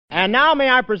And now may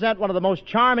I present one of the most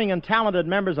charming and talented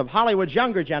members of Hollywood's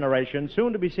younger generation,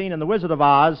 soon to be seen in The Wizard of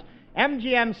Oz,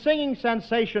 MGM singing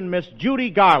sensation Miss Judy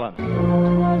Garland. It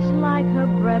was like a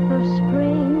breath of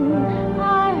spring.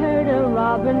 I heard a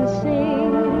robin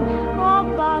sing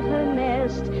about a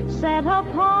nest set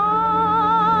apart.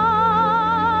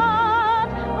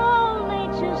 All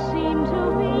nature seemed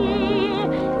to be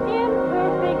in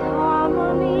perfect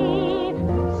harmony.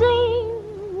 Sing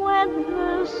with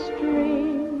the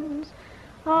strings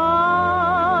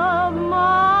of my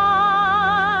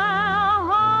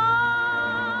heart.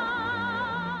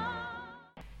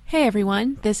 Hey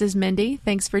everyone, this is Mindy.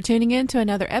 Thanks for tuning in to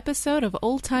another episode of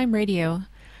Old Time Radio.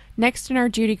 Next in our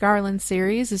Judy Garland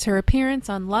series is her appearance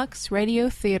on Lux Radio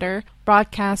Theater,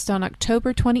 broadcast on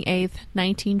October 28th,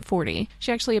 1940.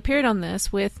 She actually appeared on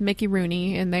this with Mickey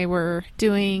Rooney, and they were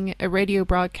doing a radio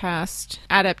broadcast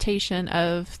adaptation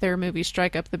of their movie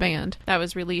Strike Up the Band that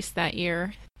was released that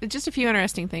year. Just a few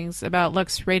interesting things about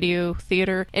Lux Radio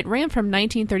Theater. It ran from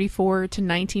 1934 to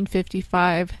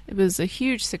 1955. It was a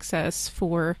huge success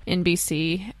for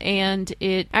NBC, and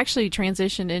it actually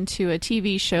transitioned into a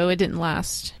TV show. It didn't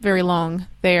last very long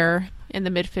there in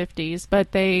the mid-50s,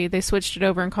 but they switched it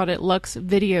over and called it Lux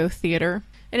Video Theater.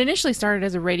 It initially started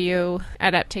as a radio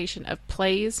adaptation of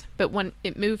plays, but when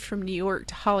it moved from New York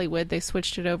to Hollywood, they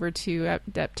switched it over to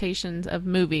adaptations of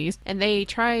movies. And they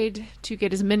tried to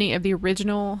get as many of the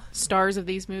original stars of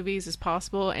these movies as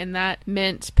possible, and that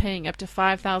meant paying up to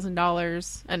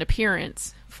 $5,000 an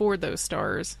appearance for those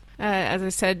stars. As I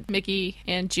said, Mickey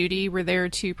and Judy were there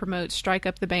to promote Strike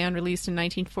Up the Band, released in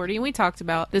 1940, and we talked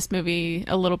about this movie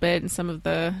a little bit and some of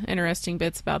the interesting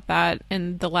bits about that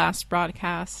in the last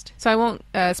broadcast. So I won't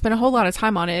spend a whole lot of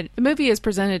time on it. The movie is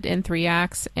presented in 3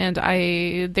 acts, and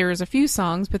there's a few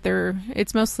songs, but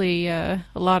it's mostly a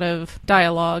lot of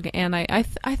dialogue, and I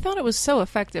thought it was so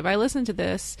effective. I listened to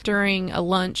this during a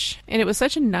lunch, and it was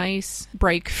such a nice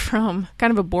break from kind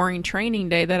of a boring training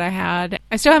day that I had.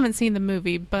 I still haven't seen the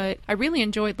movie, but I really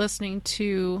enjoyed listening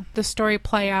to the story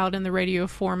play out in the radio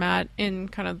format in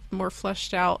kind of more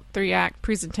fleshed out 3-act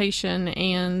presentation,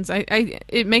 and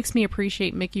it makes me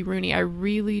appreciate Mickey Rooney. I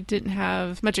really didn't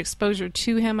have much exposure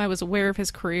to him. I was aware of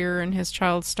his career and his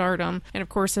child stardom, and of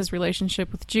course his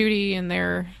relationship with Judy and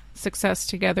their success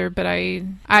together, but I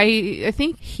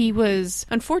think he was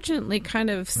unfortunately kind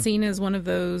of seen as one of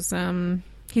those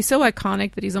he's so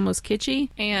iconic that he's almost kitschy,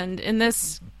 and in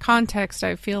this context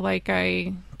I feel like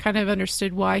I kind of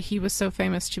understood why he was so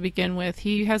famous to begin with.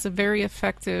 He has a very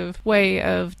effective way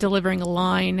of delivering a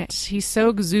line. He's so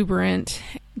exuberant,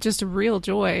 just a real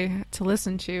joy to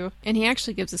listen to. And he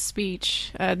actually gives a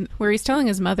speech where he's telling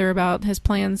his mother about his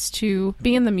plans to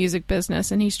be in the music business,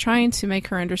 and he's trying to make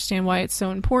her understand why it's so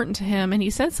important to him. And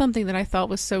he said something that I thought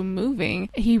was so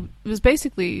moving. He was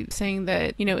basically saying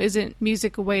that, isn't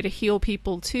music a way to heal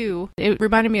people too? It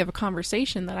reminded me of a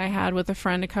conversation that I had with a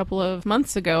friend a couple of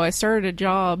months ago. I started a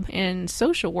job in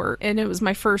social work, and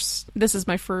this is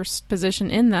my first position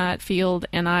in that field,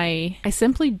 and I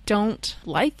simply don't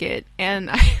like it. And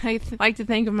I like to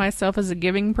think of myself as a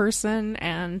giving person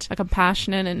and a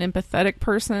compassionate and empathetic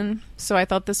person, so I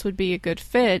thought this would be a good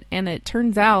fit, and it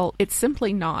turns out it's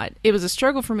simply not. It was a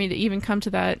struggle for me to even come to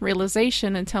that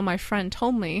realization until my friend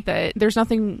told me that there's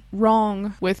nothing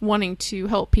wrong with wanting to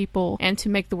help people and to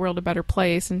make the world a better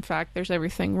place. In fact, there's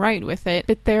everything right with it,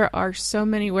 but there are so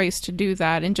many ways to do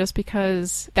that, and just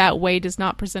because that way does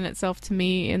not present itself to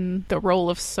me in the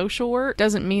role of social work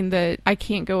doesn't mean that I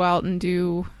can't go out and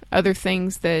do other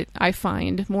things that I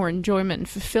find more enjoyment and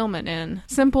fulfillment in.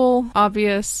 Simple,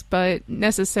 obvious, but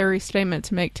necessary statement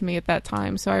to make to me at that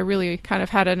time. So I really kind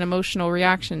of had an emotional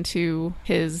reaction to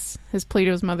his plea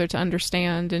to his mother to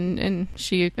understand, and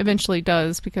she eventually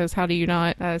does, because how do you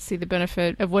not see the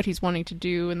benefit of what he's wanting to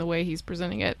do and the way he's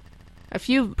presenting it? A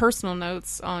few personal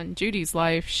notes on Judy's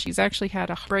life. She's actually had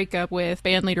a breakup with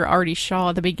bandleader Artie Shaw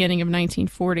at the beginning of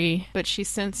 1940, but she's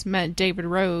since met David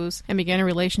Rose and began a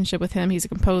relationship with him. He's a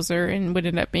composer and would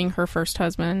end up being her first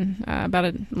husband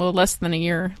less than a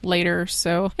year later.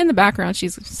 So in the background,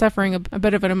 she's suffering a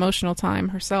bit of an emotional time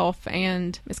herself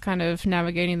and is kind of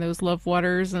navigating those love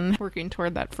waters and working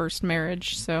toward that first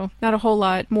marriage. So not a whole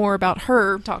lot more about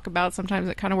her to talk about. Sometimes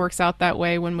it kind of works out that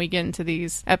way when we get into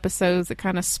these episodes that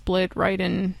kind of split right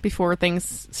in before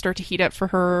things start to heat up for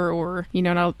her, or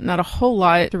not a whole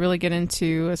lot to really get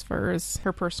into as far as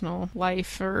her personal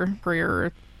life or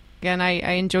career. Again,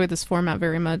 I enjoyed this format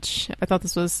very much. I thought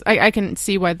this was I can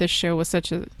see why this show was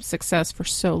such a success for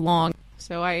so long.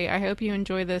 So I hope you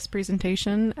enjoy this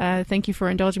presentation. Thank you for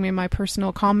indulging me in my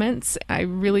personal comments. I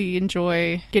really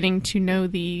enjoy getting to know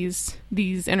these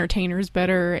entertainers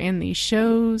better and these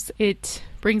shows. It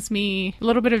brings me a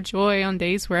little bit of joy on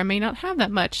days where I may not have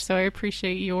that much. So I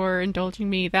appreciate your indulging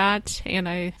me that, and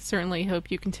I certainly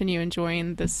hope you continue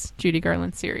enjoying this Judy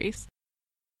Garland series.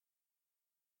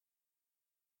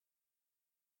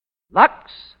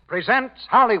 Lux presents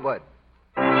Hollywood.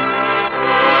 The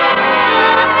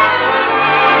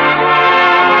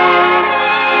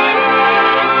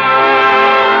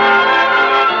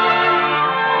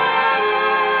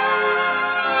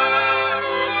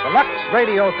Lux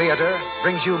Radio Theater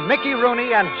brings you Mickey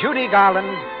Rooney and Judy Garland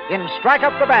in Strike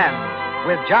Up the Band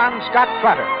with John Scott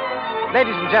Trotter.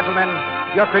 Ladies and gentlemen,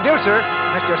 your producer,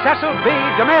 Mr. Cecil B.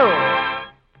 DeMille.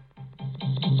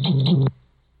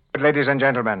 Ladies and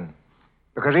gentlemen,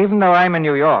 because even though I'm in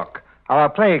New York, our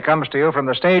play comes to you from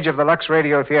the stage of the Lux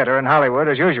Radio Theater in Hollywood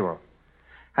as usual.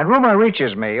 And rumor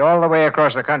reaches me all the way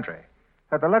across the country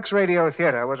that the Lux Radio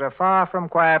Theater was a far from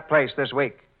quiet place this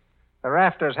week. The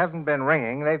rafters haven't been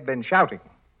ringing, they've been shouting.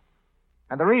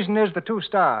 And the reason is the two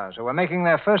stars who are making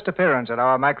their first appearance at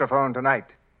our microphone tonight,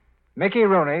 Mickey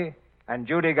Rooney and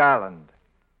Judy Garland.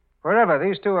 Wherever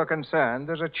these two are concerned,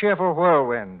 there's a cheerful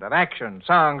whirlwind of action,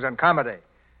 songs, and comedy.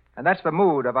 And that's the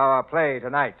mood of our play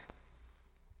tonight.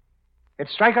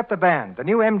 It's Strike Up the Band, the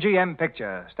new MGM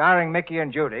picture starring Mickey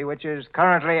and Judy, which is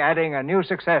currently adding a new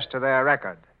success to their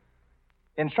record.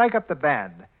 In Strike Up the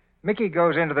Band, Mickey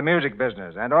goes into the music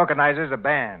business and organizes a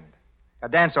band, a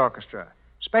dance orchestra,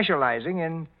 specializing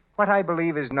in what I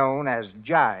believe is known as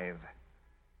jive.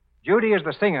 Judy is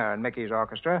the singer in Mickey's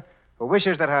orchestra who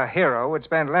wishes that her hero would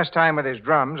spend less time with his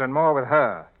drums and more with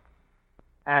her.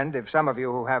 And if some of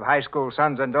you who have high school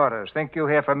sons and daughters think you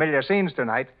hear familiar scenes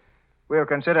tonight, we'll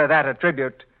consider that a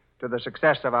tribute to the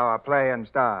success of our play and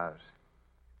stars.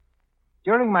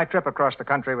 During my trip across the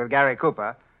country with Gary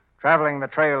Cooper, traveling the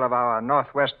trail of our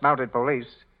Northwest Mounted Police,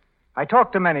 I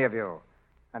talked to many of you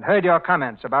and heard your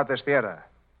comments about this theater.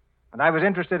 And I was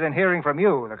interested in hearing from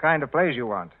you the kind of plays you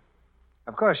want.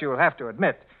 Of course, you will have to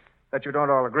admit that you don't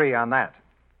all agree on that.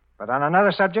 But on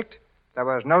another subject, there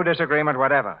was no disagreement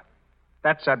whatever.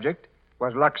 That subject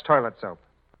was Lux Toilet Soap.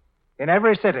 In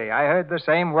every city, I heard the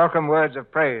same welcome words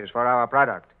of praise for our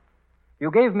product.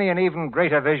 You gave me an even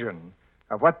greater vision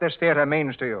of what this theater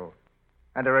means to you,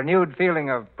 and a renewed feeling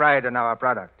of pride in our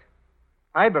product.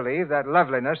 I believe that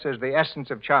loveliness is the essence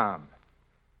of charm,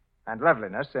 and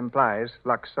loveliness implies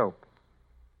Lux Soap.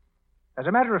 As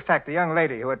a matter of fact, the young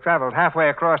lady who had traveled halfway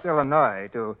across Illinois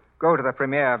to go to the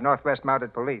premiere of Northwest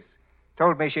Mounted Police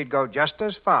told me she'd go just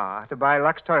as far to buy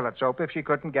Lux Toilet Soap if she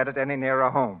couldn't get it any nearer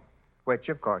home, which,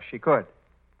 of course, she could.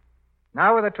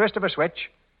 Now, with a twist of a switch,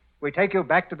 we take you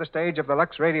back to the stage of the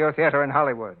Lux Radio Theater in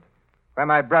Hollywood, where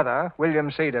my brother,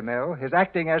 William C. DeMille, is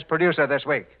acting as producer this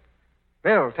week.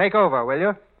 Bill, take over, will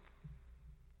you?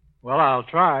 Well, I'll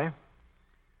try.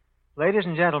 Ladies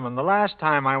and gentlemen, the last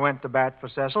time I went to bat for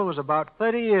Cecil was about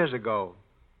 30 years ago.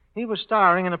 He was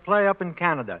starring in a play up in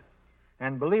Canada,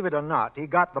 and believe it or not, he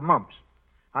got the mumps.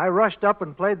 I rushed up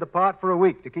and played the part for a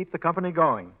week to keep the company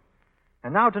going.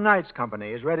 And now tonight's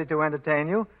company is ready to entertain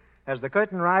you as the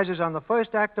curtain rises on the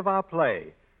first act of our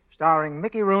play, starring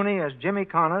Mickey Rooney as Jimmy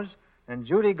Connors and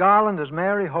Judy Garland as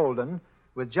Mary Holden,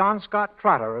 with John Scott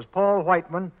Trotter as Paul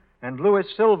Whiteman and Louis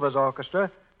Silver's orchestra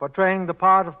portraying the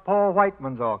part of Paul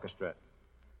Whiteman's orchestra.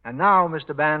 And now,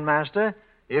 Mr. Bandmaster,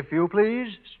 if you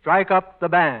please, strike up the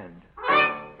band.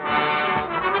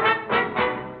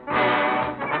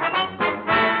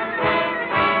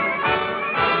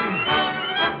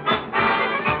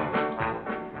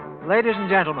 Ladies and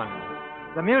gentlemen,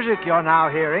 the music you're now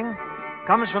hearing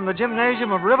comes from the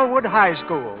gymnasium of Riverwood High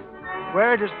School,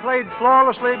 where it is played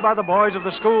flawlessly by the boys of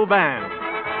the school band.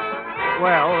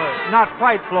 Well, not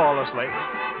quite flawlessly,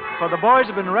 for the boys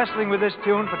have been wrestling with this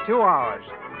tune for 2 hours,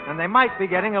 and they might be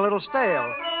getting a little stale.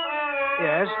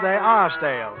 Yes, they are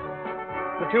stale.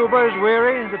 The tuba is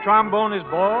weary, the trombone is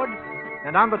bored,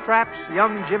 and on the traps,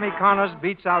 young Jimmy Connors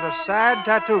beats out a sad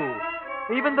tattoo.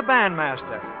 Even the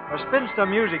bandmaster, a spinster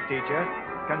music teacher,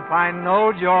 can find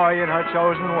no joy in her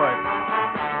chosen work.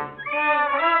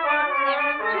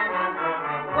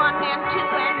 1 and 2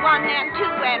 and 1 and 2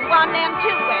 and 1 and 2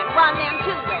 and 1 and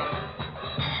 2 and...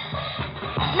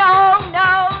 No!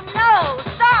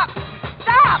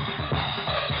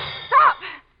 Stop!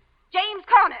 James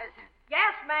Connors.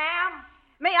 Yes, ma'am.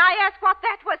 May I ask what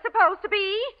that was supposed to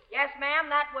be? Yes, ma'am,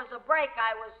 that was a break.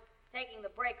 I was taking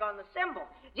the break on the cymbal.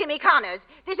 Jimmy Connors,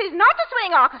 this is not a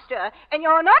swing orchestra, and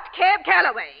you're not Cab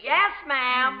Calloway. Yes,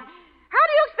 ma'am. How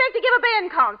do you expect to give a band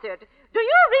band concert. Do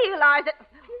you realize that...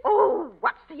 Oh,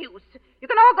 what's the use? You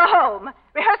can all go home.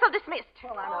 Rehearsal dismissed.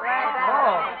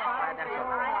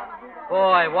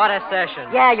 Boy, what a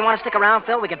session. Yeah, you want to stick around,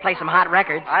 Phil? We can play some hot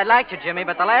records. I'd like to, Jimmy,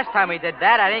 but the last time we did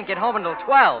that, I didn't get home until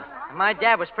 12. And my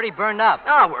dad was pretty burned up.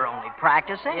 Oh, we're only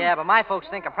practicing. Yeah, but my folks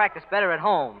think I practice better at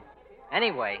home.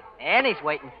 Anyway, Annie's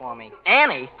waiting for me.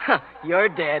 Annie? You're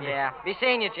dead. Yeah, be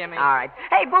seeing you, Jimmy. All right.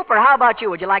 Hey, Booper, how about you?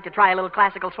 Would you like to try a little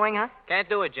classical swing, huh? Can't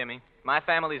do it, Jimmy. My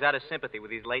family's out of sympathy with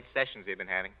these late sessions they've been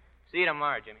having. See you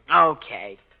tomorrow, Jimmy.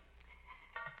 Okay.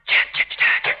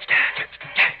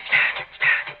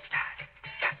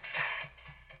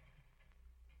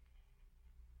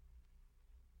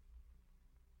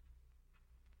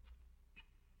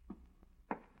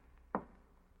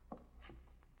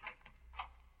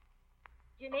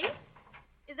 Jimmy?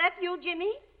 Is that you,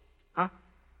 Jimmy? Huh?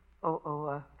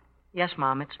 Yes,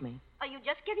 Mom, it's me. Are you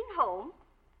just getting home?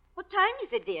 What time is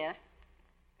it, dear?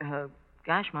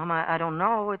 Gosh, Mom, I don't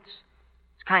know. It's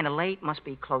kind of late. Must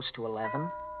be close to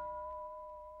 11.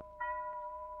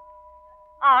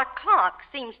 Our clock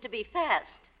seems to be fast.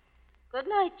 Good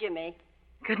night, Jimmy.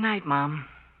 Good night, Mom.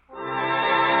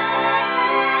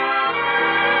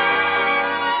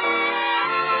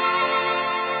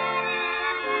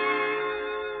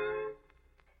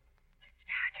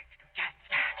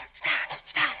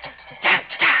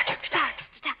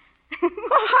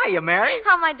 Hiya, Mary.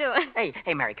 How am I doing?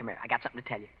 Hey, Mary, come here. I got something to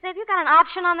tell you. Say, have you got an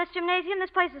option on this gymnasium? This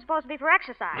place is supposed to be for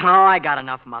exercise. Oh, I got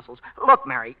enough muscles. Look,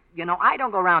 Mary, I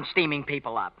don't go around steaming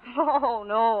people up. Oh,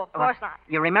 no, of course not.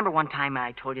 You remember one time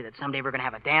I told you that someday we're going to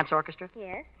have a dance orchestra?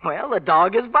 Yes. Well, the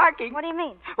dog is barking. What do you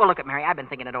mean? Well, look at Mary. I've been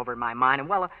thinking it over in my mind, and,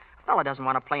 well, a fella doesn't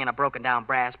want to play in a broken-down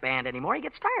brass band anymore. He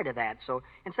gets tired of that. So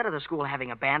instead of the school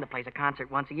having a band that plays a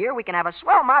concert once a year, we can have a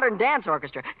swell modern dance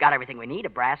orchestra. Got everything we need, a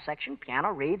brass section,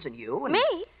 piano, reeds, and you. And...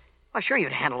 Me? Well, sure,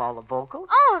 you'd handle all the vocals.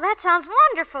 Oh, that sounds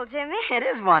wonderful, Jimmy. It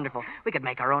is wonderful. We could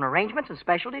make our own arrangements and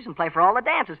specialties and play for all the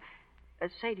dances.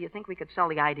 Say, do you think we could sell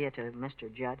the idea to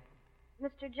Mr. Judd?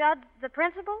 Mr. Judd, the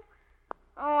principal?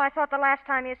 Oh, I thought the last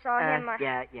time you saw him...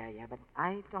 Yeah, but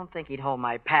I don't think he'd hold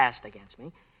my past against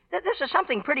me. This is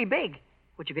something pretty big.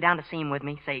 Would you go down to see him with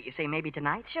me? Say maybe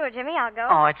tonight? Sure, Jimmy, I'll go.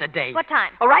 Oh, it's a date. What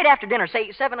time? Oh, right after dinner.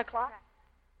 Say 7 o'clock.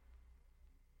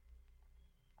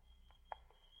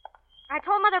 I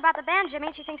told Mother about the band, Jimmy,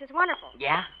 and she thinks it's wonderful.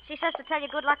 Yeah? She says to tell you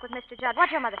good luck with Mr. Judd. What'd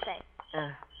your mother say?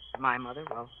 My mother?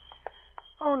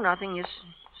 Well, nothing. You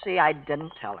see, I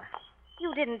didn't tell her.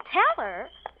 You didn't tell her?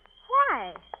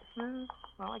 Why?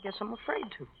 Well, I guess I'm afraid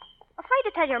to. Afraid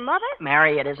to tell your mother?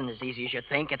 Mary, it isn't as easy as you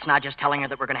think. It's not just telling her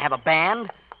that we're going to have a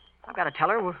band. I've got to tell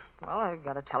her, I've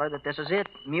got to tell her that this is it.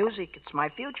 Music, it's my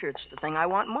future. It's the thing I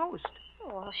want most.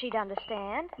 Oh, well, she'd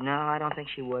understand. No, I don't think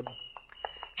she would.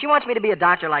 She wants me to be a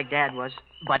doctor like Dad was.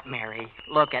 But, Mary,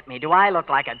 look at me. Do I look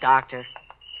like a doctor?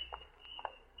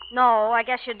 No, I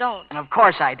guess you don't. And of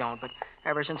course I don't, but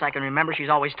ever since I can remember, she's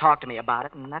always talked to me about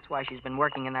it, and that's why she's been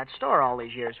working in that store all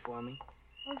these years for me.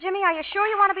 Well, Jimmy, are you sure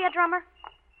you want to be a drummer?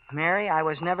 Mary, I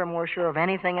was never more sure of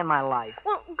anything in my life.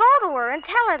 Well, go to her and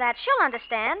tell her that. She'll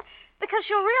understand, because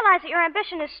she'll realize that your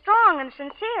ambition is strong and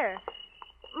sincere.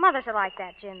 Mothers are like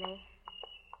that, Jimmy.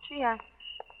 Gee,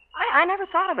 I never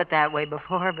thought of it that way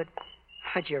before,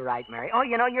 but you're right, Mary. Oh,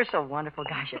 you're so wonderful.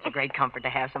 Gosh, it's a great comfort to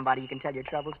have somebody you can tell your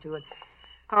troubles to. And,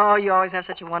 you always have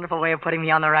such a wonderful way of putting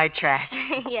me on the right track.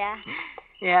 Yeah.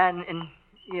 Yeah, and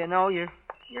you're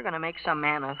going to make some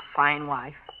man a fine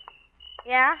wife.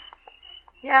 Yeah?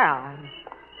 Yeah.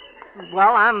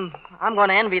 Well, I'm going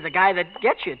to envy the guy that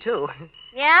gets you, too.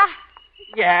 Yeah?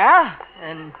 Yeah.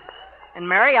 And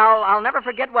Mary, I'll never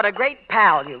forget what a great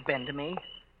pal you've been to me.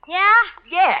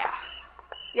 Yeah?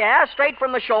 Yeah, straight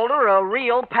from the shoulder, a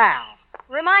real pal.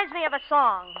 Reminds me of a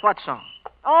song. What song?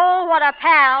 Oh, what a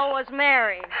pal was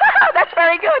Mary. That's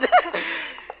very good.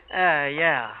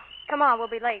 Yeah. Come on, we'll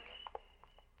be late.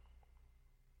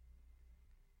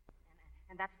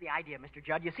 And that's the idea, Mr.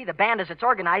 Judd. You see, the band as it's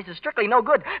organized is strictly no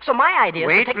good. So my idea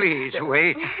is to Please,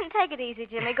 wait. Take it easy,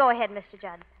 Jimmy. Go ahead, Mr.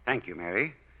 Judd. Thank you,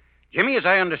 Mary. Jimmy, as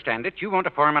I understand it, you want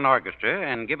to form an orchestra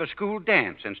and give a school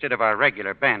dance instead of our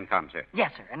regular band concert.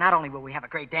 Yes, sir. And not only will we have a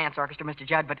great dance orchestra, Mr.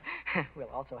 Judd, but we'll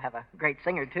also have a great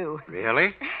singer, too.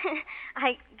 Really?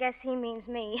 I guess he means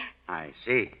me. I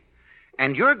see.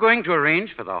 And you're going to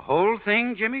arrange for the whole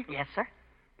thing, Jimmy? Yes, sir.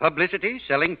 Publicity,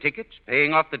 selling tickets,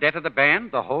 paying off the debt of the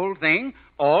band, the whole thing,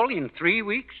 all in 3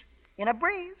 weeks? In a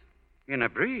breeze. In a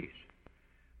breeze?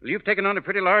 Well, you've taken on a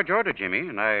pretty large order, Jimmy,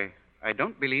 and I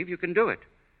don't believe you can do it.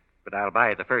 But I'll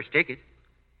buy the first ticket.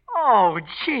 Oh,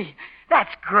 gee,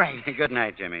 that's great. Good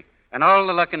night, Jimmy. And all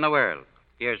the luck in the world.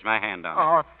 Here's my hand on it.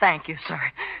 Oh, thank you, sir.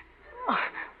 Oh,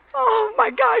 Oh, my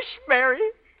gosh, Mary.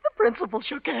 The principal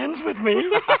shook hands with me.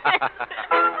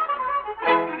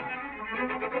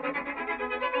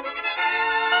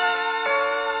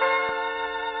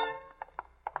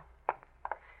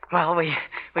 Well, we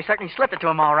certainly slipped it to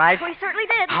him all right. We certainly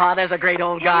did. Oh, there's a great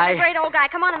old guy. He's a great old guy.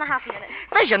 Come on in the house a minute.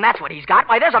 Vision, that's what he's got.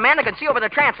 Why, there's a man that can see over the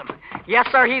transom. Yes,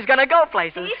 sir, he's going to go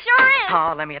places. He sure is.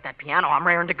 Oh, let me at that piano. I'm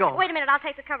raring to go. Wait a minute. I'll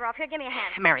take the cover off. Here, give me a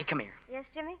hand. Mary, come here. Yes,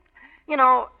 Jimmy? You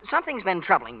know, something's been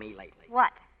troubling me lately.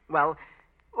 What? Well,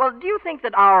 do you think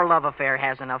that our love affair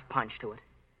has enough punch to it?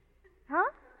 Huh?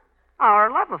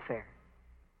 Our love affair.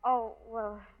 Oh,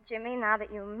 well, Jimmy, now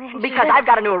that you mention Because it... I've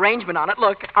got a new arrangement on it.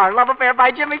 Look, Our Love Affair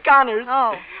by Jimmy Connors.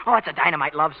 Oh. Oh, it's a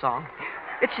dynamite love song.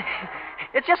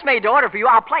 It's just made to order for you.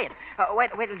 I'll play it.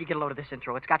 Wait till you get a load of this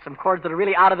intro. It's got some chords that are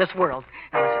really out of this world.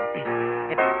 Now,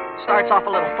 listen. It starts off a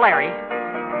little flary.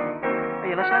 Are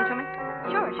you listening to me?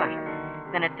 Sure.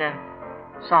 Then it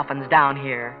softens down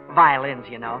here. Violins,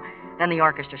 you know. Then the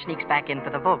orchestra sneaks back in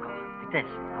for the vocal. Like this.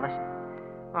 Now, listen.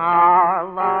 Our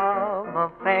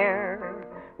love affair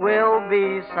will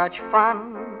be such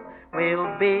fun. We'll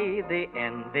be the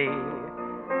envy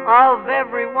of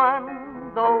everyone.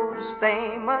 Those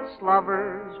famous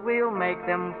lovers, we'll make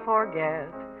them forget.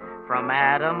 From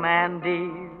Adam and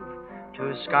Eve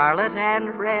to Scarlet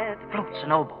and Red. Flutes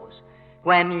and oboes.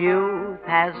 When youth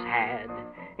has had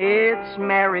its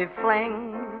merry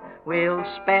fling, we'll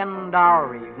spend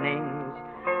our evenings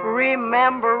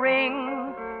remembering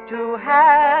two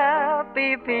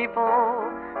happy people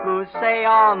who say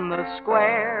on the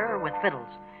square with fiddles,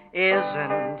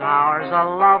 isn't ours a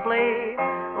lovely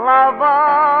love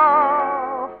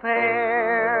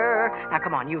affair? Now,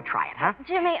 come on, you try it, huh?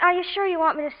 Jimmy, are you sure you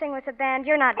want me to sing with the band?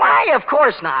 You're not... Why, of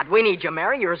course not. We need you,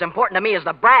 Mary. You're as important to me as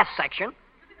the brass section.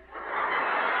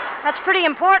 That's pretty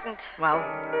important. Well,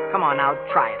 come on now,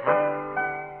 try it,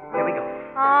 huh? Here we go.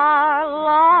 Our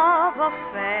love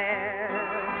affair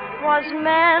was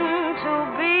meant to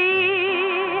be.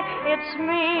 It's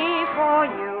me for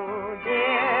you,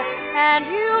 dear, and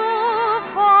you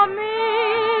for me.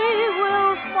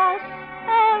 We'll fuss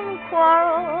and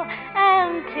quarrel,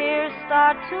 and tears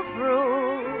start to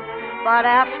brew. But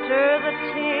after the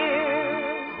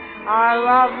tears, our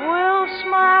love will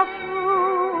smile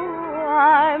through.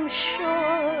 I'm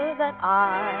sure that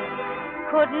I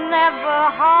could never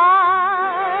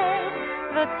hide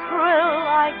the thrill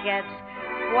I get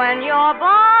when you're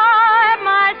by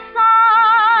my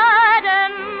side.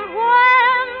 And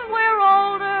when we're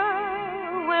older,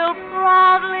 we'll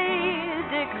proudly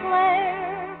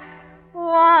declare,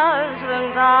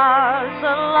 wasn't ours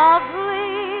a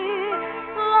lovely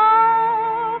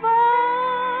love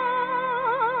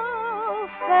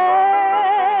affair?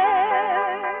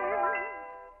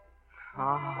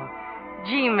 Oh,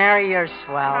 gee, Mary, you're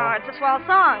swell. Oh, it's a swell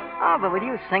song. Oh, but with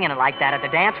you singing it like that at the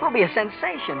dance, we'll be a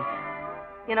sensation.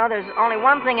 You know, there's only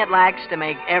one thing it lacks to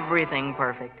make everything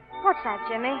perfect. What's that,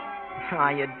 Jimmy? Oh,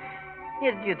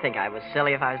 you'd think I was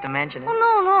silly if I was to mention it.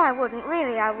 Oh, no, I wouldn't.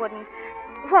 Really, I wouldn't.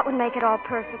 What would make it all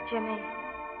perfect, Jimmy?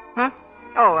 Huh?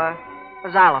 Oh, a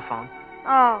xylophone.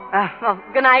 Oh. Well,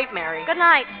 good night, Mary. Good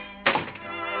night.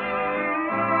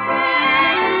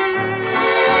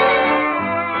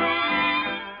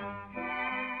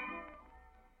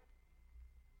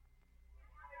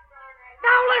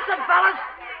 Now listen, fellas.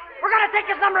 We're going to take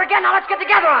this number again. Now let's get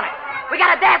together on it. We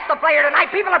got a dance to play here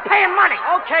tonight. People are paying money.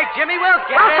 Okay, Jimmy, we'll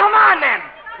get Well, it. come on, then.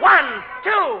 1,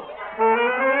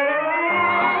 2.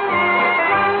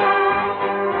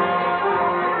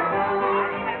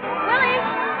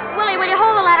 Willie, will you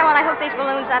hold the ladder while I hook these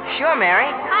balloons up? Sure, Mary.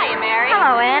 Hiya, Mary.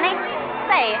 Hello, Annie.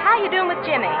 Say, how you doing with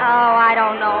Jimmy? Oh, I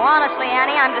don't know. Honestly,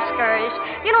 Annie, I'm discouraged.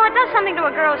 You know, it does something to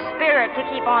a girl's spirit to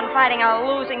keep on fighting a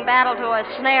losing battle to a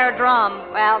snare drum.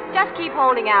 Well, just keep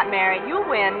holding out, Mary. You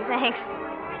win. Thanks.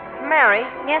 Mary?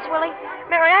 Yes, Willie?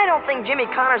 Mary, I don't think Jimmy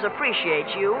Connors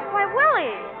appreciates you. Why,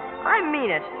 Willie. I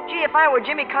mean it. Gee, if I were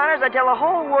Jimmy Connors, I'd tell the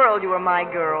whole world you were my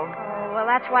girl. Oh, well,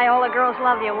 that's why all the girls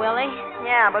love you, Willie.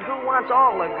 Yeah, but who wants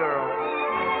all the girls?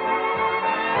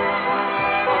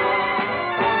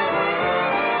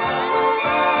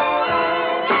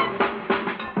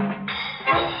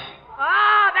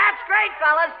 Oh, that's great,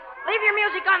 fellas. Leave your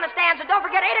music on the stands, and don't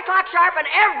forget 8 o'clock sharp and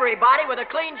everybody with a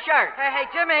clean shirt. Hey,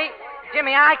 Jimmy,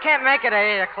 I can't make it at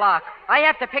 8 o'clock. I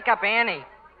have to pick up Annie.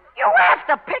 You have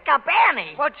to pick up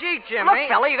Annie. Well, gee, Jimmy. Look,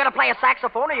 fella, you're going to play a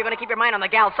saxophone or you're going to keep your mind on the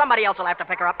gal. Somebody else will have to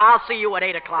pick her up. I'll see you at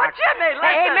 8 o'clock. But, Jimmy, listen.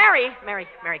 Hey,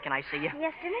 Mary, can I see you?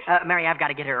 Yes, Jimmy? Mary, I've got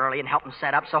to get here early and help them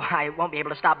set up, so I won't be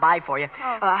able to stop by for you.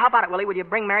 Oh. How about it, Willie? Would you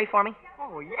bring Mary for me?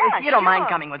 Oh, yeah, You don't mind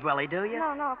coming with Willie, do you?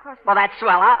 No, of course not. Well, that's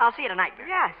swell. I'll see you tonight.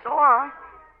 Yeah, so long.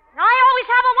 I always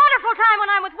have a wonderful time when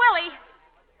I'm with Willie.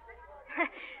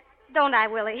 Don't I,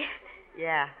 Willie?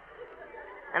 Yeah.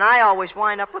 And I always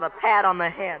wind up with a pat on the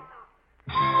head.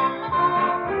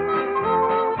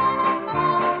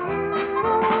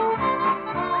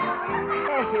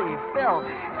 Hey, Phil.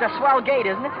 It's a swell gate,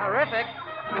 isn't it? Terrific.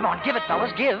 Come on, give it,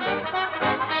 fellas, give. Oh,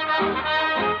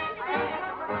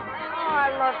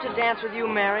 I love to dance with you,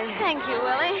 Mary. Thank you,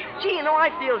 Willie. Gee, you know, I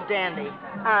feel dandy.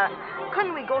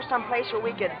 Couldn't we go someplace where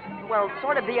we could, well,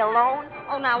 sort of be alone?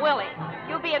 Oh, now, Willie,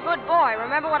 you be a good boy.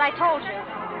 Remember what I told you.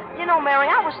 You know, Mary,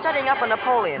 I was studying up on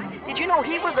Napoleon. Did you know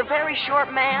he was a very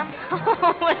short man?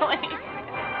 Oh, Willie.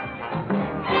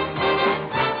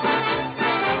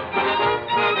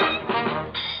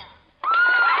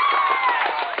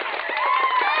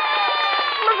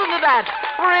 Listen to that.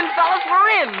 We're in, fellas, we're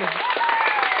in.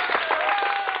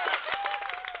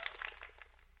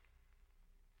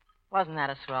 Wasn't that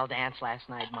a swell dance last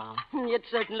night, Mom? It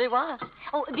certainly was.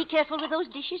 Oh, be careful with those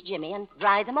dishes, Jimmy, and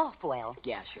dry them off well.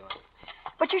 Yeah, sure.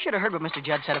 But you should have heard what Mr.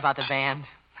 Judd said about the band.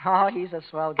 Oh, he's a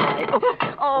swell guy.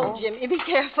 Oh, Jimmy, be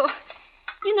careful.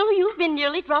 You know, you've been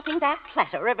nearly dropping that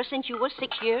platter ever since you were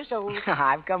 6 years old.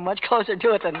 I've come much closer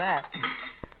to it than that.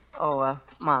 Oh,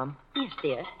 Mom. Yes,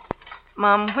 dear.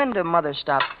 Mom, when do mothers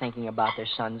stop thinking about their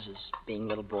sons as being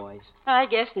little boys? I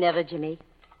guess never, Jimmy.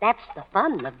 That's the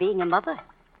fun of being a mother.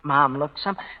 Mom, look,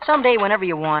 someday whenever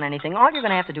you want anything, all you're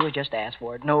going to have to do is just ask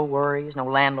for it. No worries, no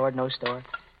landlord, no store.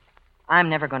 I'm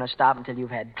never going to stop until you've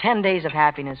had 10 days of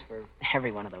happiness for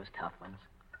every one of those tough ones.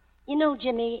 You know,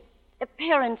 Jimmy,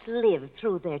 parents live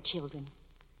through their children.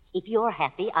 If you're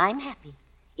happy, I'm happy.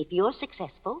 If you're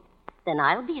successful, then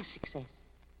I'll be a success.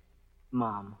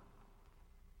 Mom,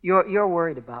 you're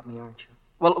worried about me, aren't you?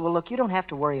 Well, look, you don't have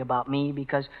to worry about me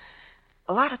because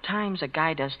a lot of times a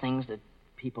guy does things that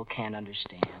people can't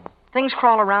understand. Things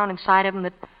crawl around inside of him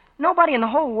that nobody in the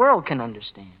whole world can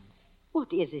understand.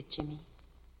 What is it, Jimmy?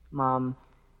 Mom,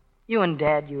 you and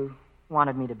Dad, you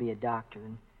wanted me to be a doctor,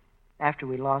 and after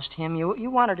we lost him, you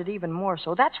wanted it even more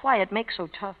so. That's why it makes so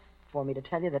tough for me to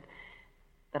tell you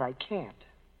that I can't.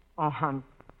 Oh, I'm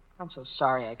so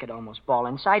sorry I could almost bawl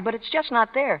inside, but it's just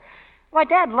not there. Why,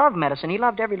 Dad loved medicine. He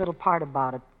loved every little part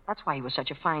about it. That's why he was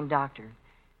such a fine doctor.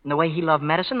 And the way he loved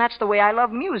medicine, that's the way I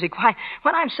love music. Why,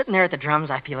 when I'm sitting there at the drums,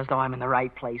 I feel as though I'm in the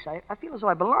right place. I feel as though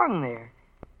I belong there.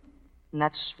 And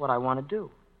that's what I want to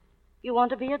do. You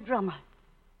want to be a drummer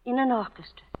in an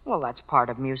orchestra? Well, that's part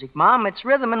of music, Mom. It's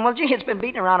rhythm, and, well, gee, it's been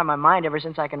beating around in my mind ever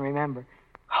since I can remember.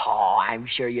 Oh, I'm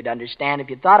sure you'd understand if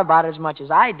you thought about it as much as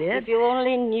I did. If you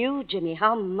only knew, Jimmy,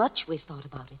 how much we've thought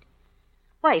about it.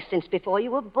 Why, since before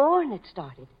you were born it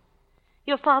started.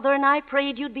 Your father and I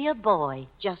prayed you'd be a boy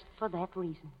just for that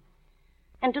reason.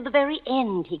 And to the very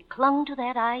end, he clung to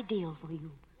that ideal for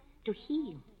you, to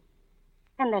heal.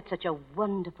 And that's such a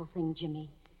wonderful thing,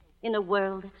 Jimmy, in a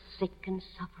world that's sick and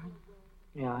suffering.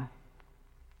 Yeah,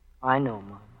 I know,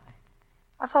 Mom.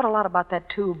 I thought a lot about that,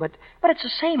 too, but it's the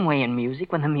same way in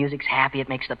music. When the music's happy, it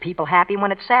makes the people happy.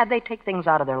 When it's sad, they take things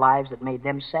out of their lives that made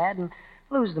them sad and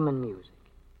lose them in music.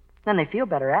 Then they feel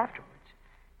better afterwards.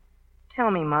 Tell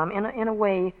me, Mom, in a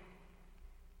way,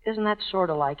 isn't that sort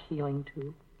of like healing,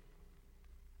 too?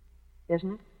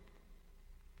 Isn't it?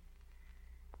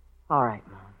 All right,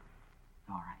 Mom.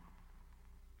 All right.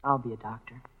 I'll be a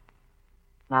doctor.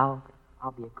 Now,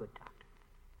 I'll be a good doctor.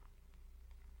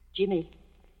 Jimmy.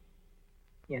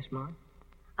 Yes, Mom?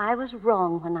 I was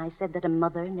wrong when I said that a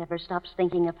mother never stops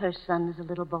thinking of her son as a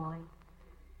little boy.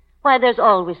 Why, there's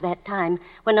always that time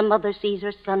when a mother sees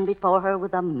her son before her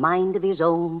with a mind of his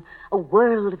own, a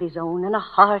world of his own, and a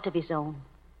heart of his own.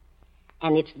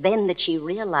 And it's then that she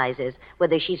realizes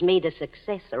whether she's made a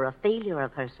success or a failure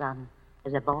of her son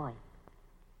as a boy.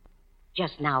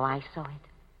 Just now I saw it.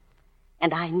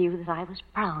 And I knew that I was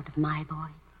proud of my boy.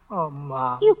 Oh,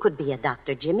 Mom. You could be a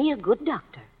doctor, Jimmy, a good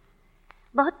doctor.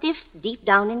 But if deep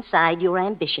down inside your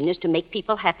ambition is to make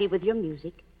people happy with your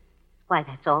music, why,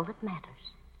 that's all that matters.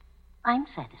 I'm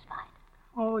satisfied.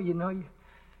 Oh, you know,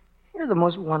 you're the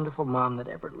most wonderful mom that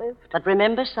ever lived. But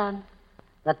remember, son,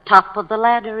 the top of the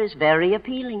ladder is very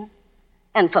appealing.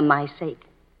 And for my sake,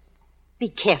 be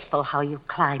careful how you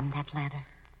climb that ladder.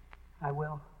 I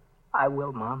will. I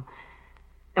will, Mom.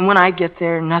 And when I get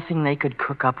there, nothing they could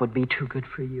cook up would be too good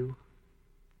for you.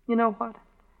 You know what?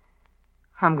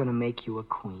 I'm going to make you a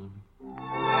queen.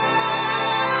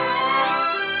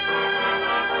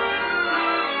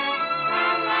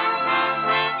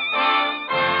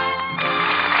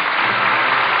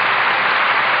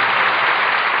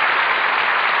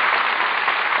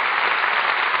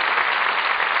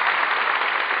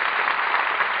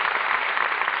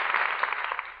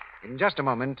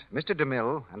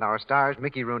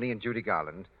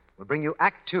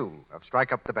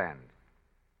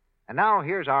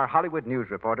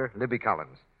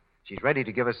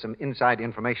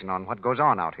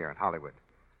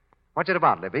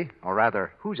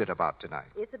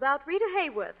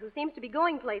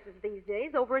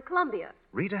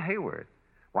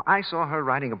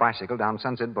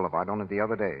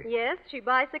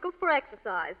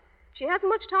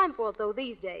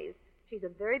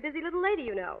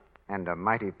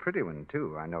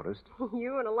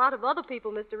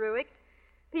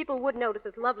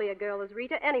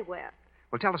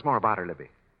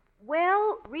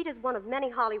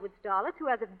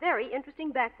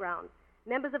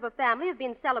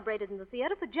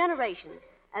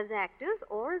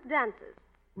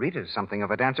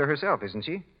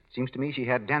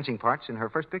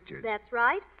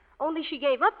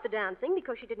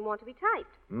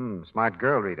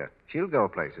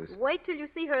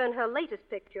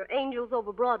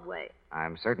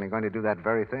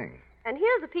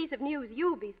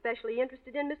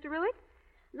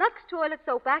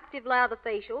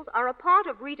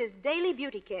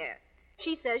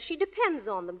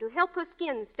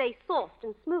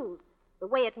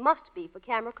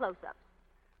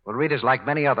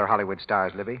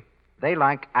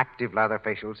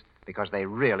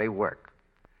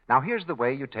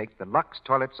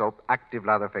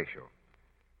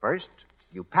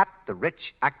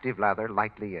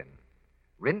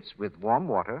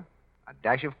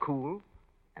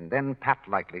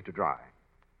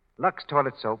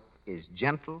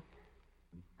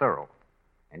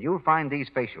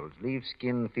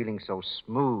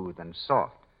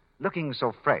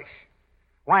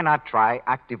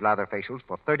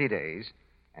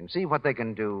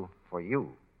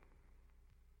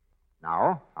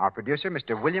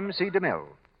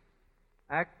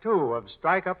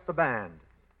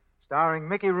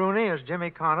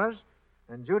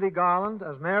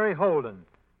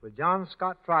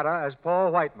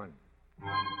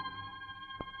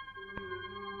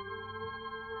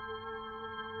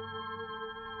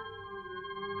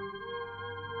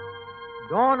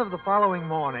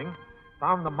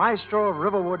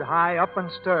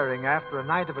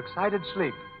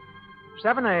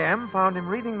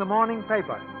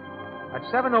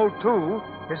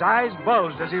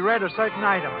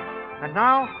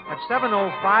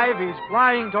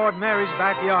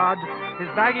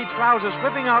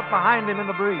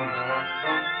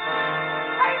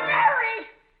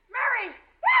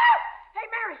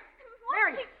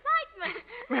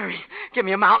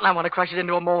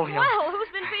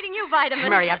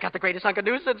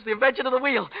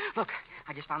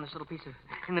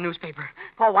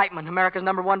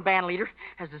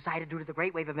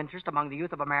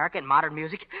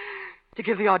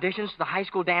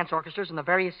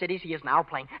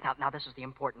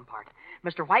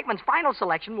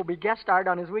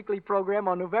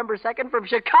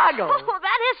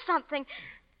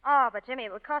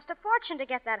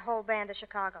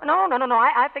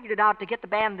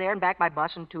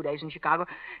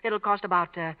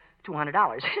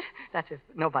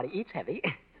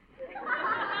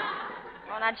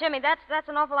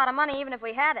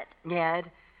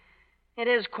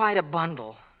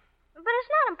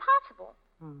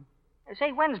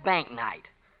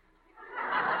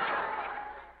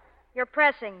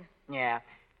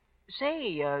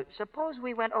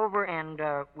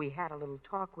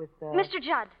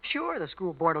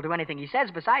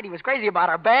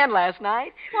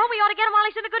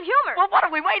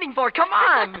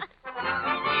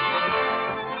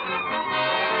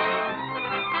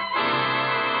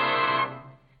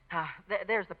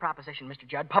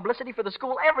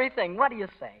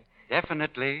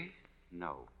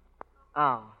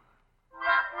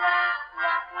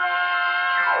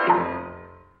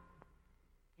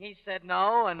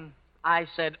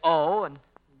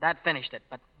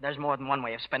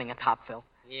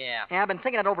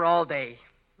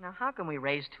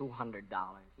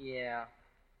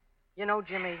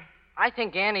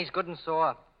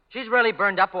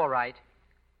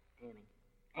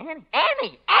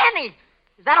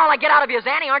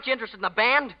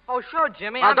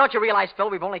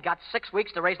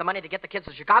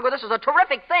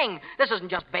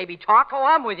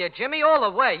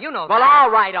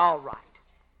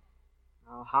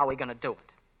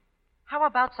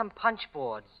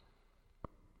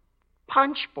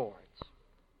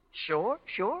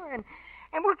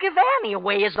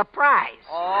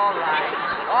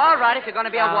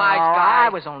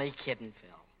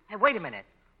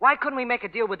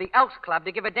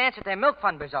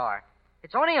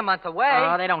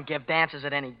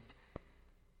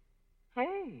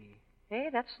 Hey,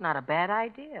 that's not a bad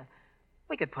idea.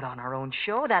 We could put on our own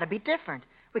show. That'd be different.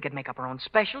 We could make up our own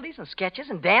specialties and sketches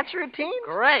and dance routines.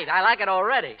 Great. I like it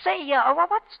already. Say,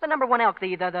 what's the number one elk?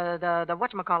 The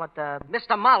whatchamacallit,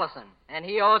 Mr. Mollison. And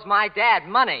he owes my dad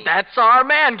money. That's our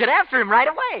man. Get after him right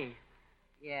away.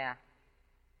 Yeah.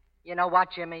 You know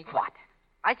what, Jimmy? What?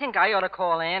 I think I ought to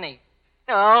call Annie.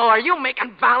 Oh, are you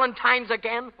making Valentines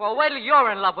again? Well, wait till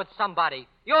you're in love with somebody.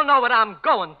 You'll know what I'm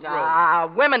going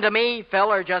through. Women to me, Phil,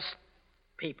 are just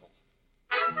people.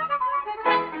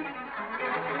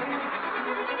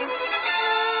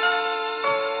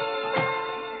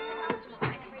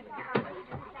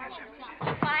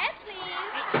 Quiet, please.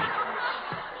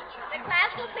 The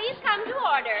class will please come to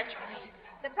order.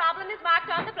 The problem is marked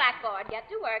on the blackboard. Get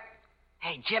to work.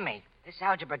 Hey, Jimmy, this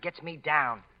algebra gets me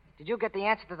down. Did you get the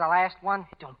answer to the last one?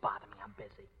 Don't bother me. I'm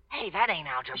busy. Hey, that ain't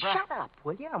algebra. Shut up,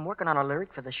 will you? I'm working on a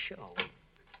lyric for the show.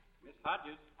 Miss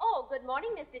Hodges, Oh, good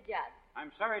morning, Mr. Judd.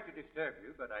 I'm sorry to disturb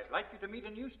you, but I'd like you to meet a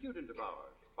new student of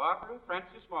ours, Barbara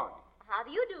Frances Morgan. How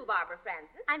do you do, Barbara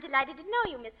Francis? I'm delighted to know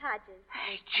you, Miss Hodges.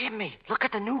 Hey, Jimmy, look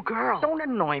at the new girl. Don't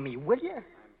annoy me, will you?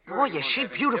 Oh, is she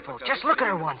beautiful? Just look at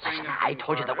her once. Listen, I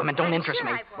told you that women don't interest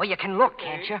me. Well, you can look,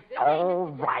 can't you? All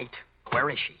right. Where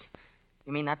is she?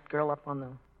 You mean that girl up on the...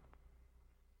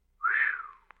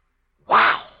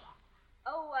 Wow.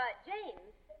 Oh,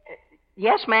 James.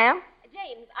 Yes, ma'am?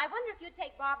 James, I wonder if you'd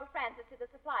take Barbara Francis to the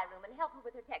supply room and help her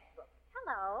with her textbook.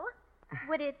 Hello.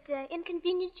 Would it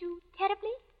inconvenience you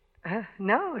terribly?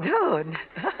 No.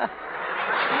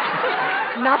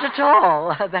 Not at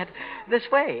all. This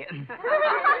way. Back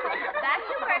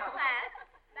to work, class.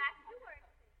 Back to work.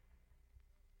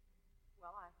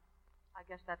 Well, I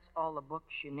guess that's all the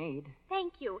books you need.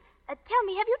 Thank you. Tell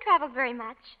me, have you traveled very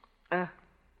much?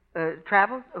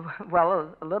 Travel?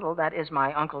 Well, a little. That is,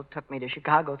 my uncle took me to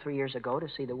Chicago 3 years ago to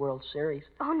see the World Series.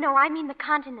 Oh, no, I mean the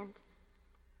continent.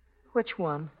 Which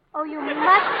one? Oh, you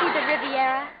must see the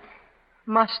Riviera.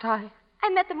 Must I? I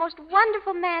met the most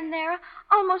wonderful man there,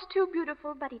 almost too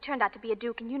beautiful, but he turned out to be a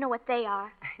duke, and you know what they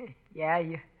are. Yeah,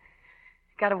 you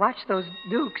got to watch those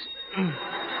dukes.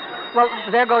 Well,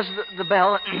 there goes the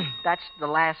bell. That's the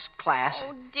last class.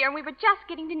 Oh, dear, we were just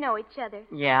getting to know each other.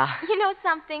 Yeah. You know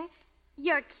something?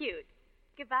 You're cute.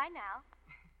 Goodbye now.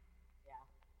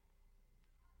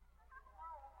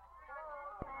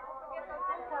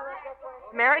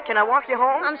 Mary, can I walk you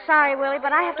home? I'm sorry, Willie,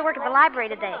 but I have to work at the library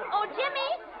today. Oh,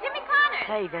 Jimmy Connor.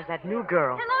 Hey, there's that new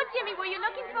girl. Hello, Jimmy. Were you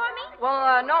looking for me?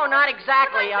 Well, no, not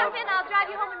exactly. Jump in. I'll drive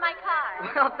you home in my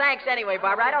car. Well, thanks anyway,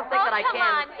 Barbara. I don't think that I come can.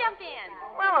 on. Jump in.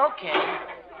 Well, okay.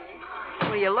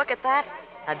 Will you look at that?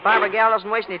 That Barbara gal doesn't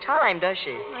waste any time, does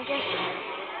she?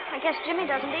 I guess Jimmy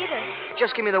doesn't either.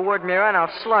 Just give me the word, Mira, and I'll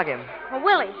slug him. Well,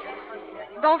 Willie,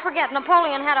 don't forget,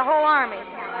 Napoleon had a whole army.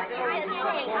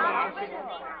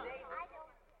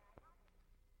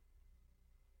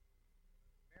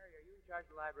 Charge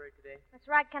the library today? That's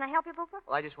right. Can I help you, Booper?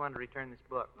 Well, I just wanted to return this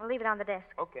book. We'll leave it on the desk.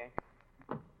 Okay.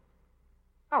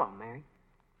 Hello, Mary.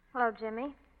 Hello,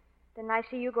 Jimmy. Didn't I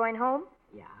see you going home?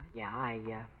 Yeah,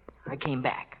 I came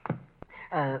back.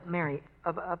 Mary,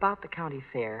 about the county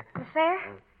fair. The fair?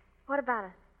 What about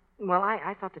it? Well,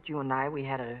 I thought that you and we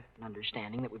had an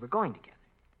understanding that we were going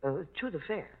together. To the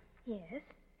fair. Yes.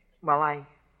 Well, I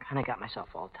kind of got myself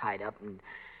all tied up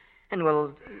and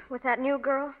well... With that new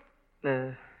girl?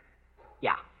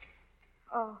 Yeah.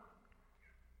 Oh.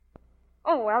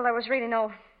 Oh, well, there was really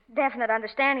no definite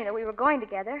understanding that we were going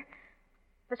together.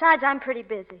 Besides, I'm pretty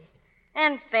busy.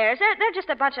 And fairs, they're just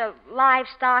a bunch of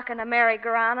livestock and a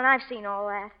merry-go-round, and I've seen all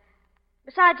that.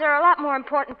 Besides, there are a lot more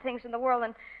important things in the world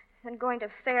than going to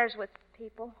fairs with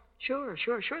people. Sure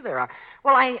there are.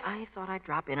 Well, I thought I'd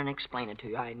drop in and explain it to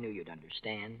you. I knew you'd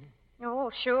understand. Oh,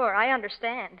 sure, I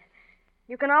understand.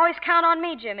 You can always count on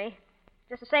me, Jimmy.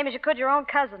 Just the same as you could your own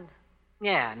cousin.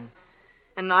 Yeah,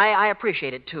 and I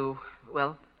appreciate it, too.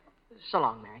 Well, so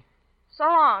long, Mary. So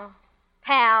long,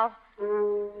 pal.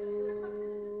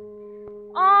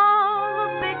 All the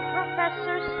big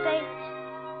professors state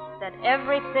that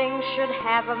everything should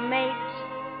have a mate.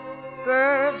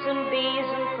 Birds and bees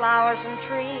and flowers and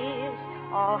trees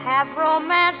all have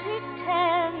romantic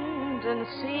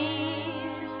tendencies.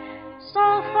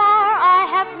 So far I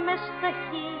have missed the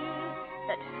he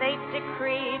that fate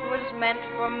decreed was meant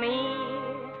for me.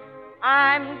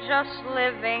 I'm just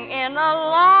living in a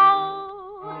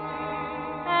lull,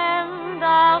 and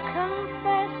I'll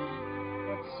confess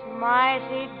it's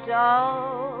mighty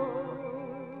dull.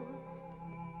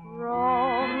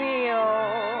 Romeo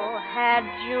had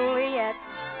Juliet,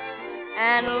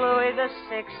 and Louis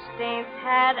XVI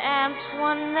had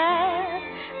Antoinette,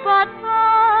 but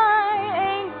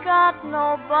I ain't got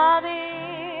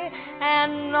nobody,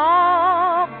 and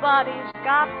nobody's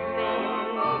got me.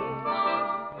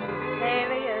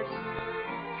 Peleus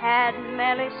had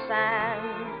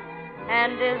Melisande,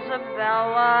 and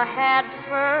Isabella had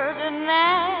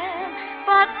Ferdinand,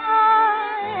 but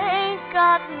I ain't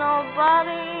got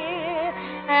nobody,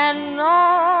 and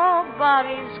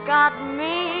nobody's got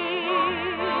me.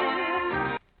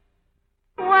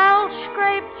 Welsh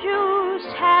grape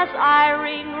juice has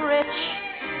Irene Rich,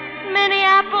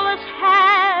 Minneapolis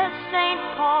has St.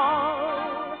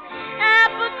 Paul,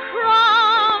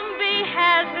 Abercrombie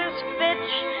has his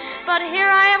Fitch, but here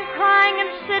I am crying and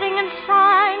sitting and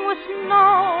sighing with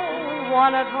no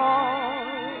one at all.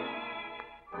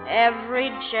 Every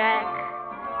Jack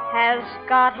has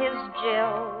got his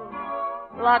Jill,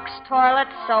 Lux toilet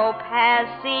soap has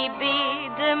C.B.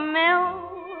 DeMille,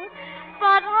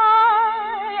 but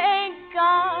I ain't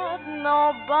got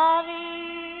nobody,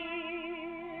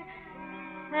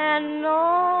 and nobody's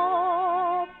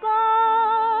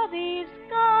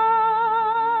got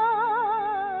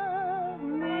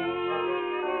me.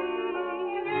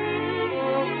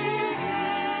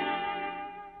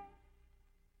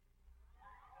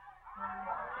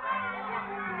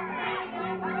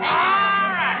 All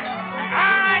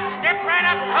right, step right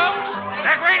up, folks.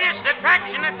 The greatest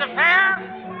attraction at the fair,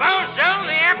 Bozo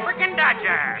the African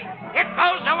Dodger. Hit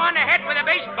Bozo on the head with a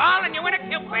baseball and you win a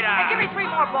Cupid. Hey, give me 3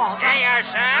 more balls. There you are,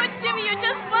 son. Oh, Jimmy, you're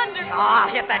just wonderful. Oh,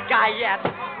 I'll hit that guy yet.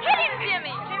 Hit him,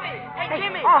 Jimmy. Hey,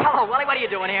 Jimmy. Oh, hello, Willie. What are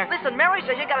you doing here? Listen, Mary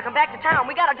says you got to come back to town.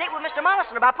 We got a date with Mr.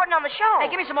 Mollison about putting on the show.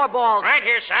 Hey, give me some more balls. Right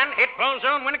here, son. Hit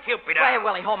Bozo and win a Cupid. Hey,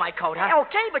 Willie, hold my coat, huh? Hey,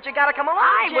 okay, but you got to come along,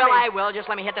 I Jimmy. will.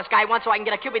 Just let me hit this guy once so I can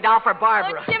get a Cupid doll for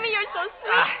Barbara. Oh, Jimmy, you're so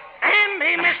sweet. And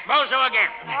he missed Bozo again.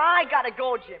 I got to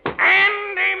go, Jimmy.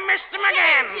 And he missed him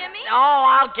again. Jimmy. Oh,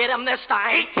 I'll get him this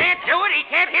time. He can't do it. He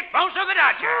can't hit Bozo the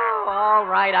Dodger. Oh, all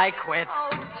right, I quit. Oh,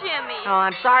 Jimmy. Oh,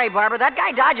 I'm sorry, Barbara. That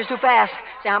guy dodges too fast.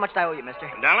 Say, how much do I owe you, mister?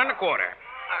 $1.25. All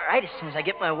right, as soon as I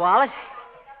get my wallet.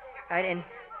 All right, and...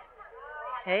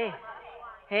 Hey,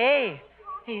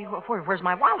 where's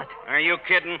my wallet? Are you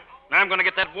kidding? I'm going to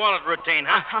get that wallet routine,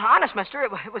 huh? Honest, mister,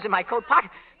 it was in my coat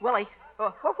pocket. Willie,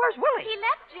 where's Willie? He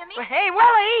left, Jimmy. Hey,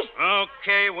 Willie!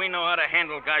 Okay, we know how to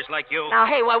handle guys like you. Now,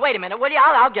 hey, wait a minute, will you?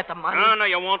 I'll get the money. No,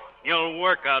 you won't. You'll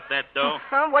work out that dough.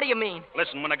 What do you mean?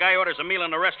 Listen, when a guy orders a meal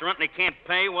in a restaurant and he can't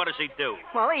pay, what does he do?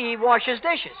 Well, he washes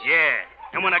dishes. Yeah.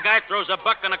 And when a guy throws a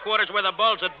 $1.25 worth of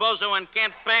balls at Bozo and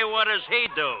can't pay, what does he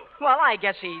do? Well, I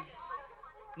guess he...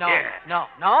 No, Yeah.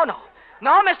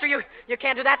 No, mister, you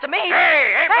can't do that to me.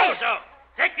 Hey, Bozo!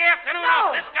 Take the afternoon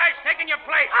off. This guy's taking your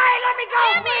place. Hey, let me go!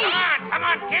 Jimmy! Come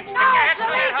on, kids. Stick your heads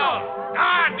through that hole. Go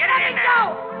on, get it in there.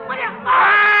 Will you?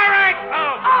 All right,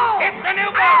 folks. It's the new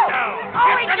Bozo.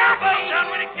 Oh, It's the new Bozo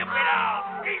with a Cupid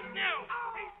doll. He's new.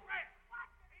 He's fresh.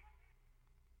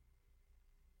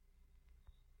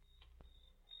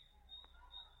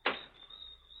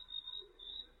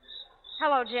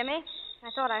 Hello, Jimmy.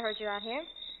 I thought I heard you out here.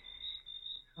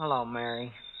 Hello,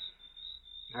 Mary.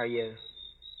 Are you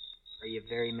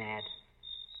very mad?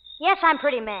 Yes, I'm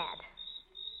pretty mad.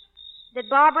 Did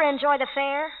Barbara enjoy the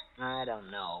fair? I don't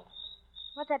know.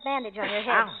 What's that bandage on your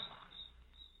head?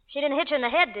 She didn't hit you in the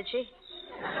head, did she?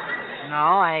 No,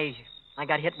 I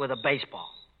got hit with a baseball.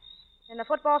 In the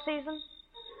football season?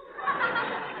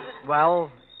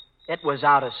 Well, it was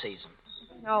out of season.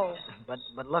 No. But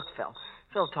look, Phil.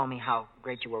 Phil told me how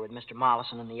great you were with Mr.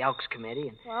 Mollison and the Elks Committee,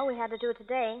 and... Well, we had to do it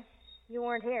today. You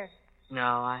weren't here.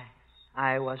 No,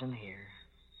 I wasn't here.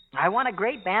 I want a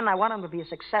great band. I want them to be a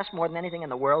success more than anything in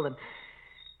the world, and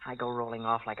I go rolling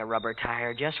off like a rubber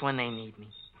tire just when they need me.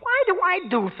 Why do I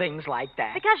do things like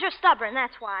that? Because you're stubborn,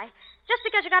 that's why. Just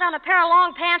because you got on a pair of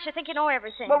long pants, you think you know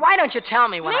everything. Well, why don't you tell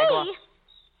me when I go... Me?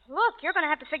 Look, you're going to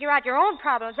have to figure out your own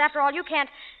problems. After all, you can't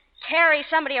carry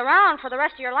somebody around for the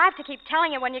rest of your life to keep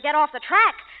telling you when you get off the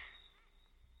track.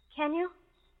 Can you?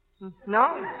 No,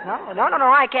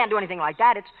 I can't do anything like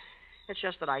that. It's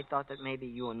just that I thought that maybe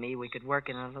you and me, we could work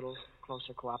in a little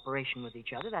closer cooperation with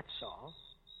each other, that's all.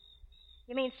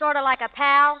 You mean sort of like a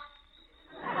pal?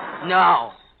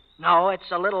 No,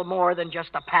 it's a little more than just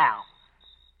a pal.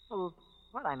 Well,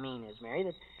 what I mean is, Mary,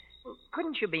 that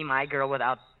couldn't you be my girl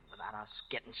without us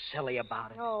getting silly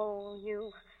about it? Oh,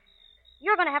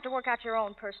 you're going to have to work out your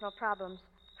own personal problems.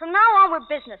 From now on, we're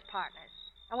business partners.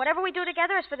 And whatever we do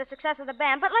together is for the success of the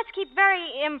band. But let's keep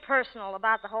very impersonal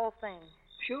about the whole thing.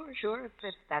 Sure, if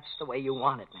that's the way you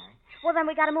want it, Mary. Well, then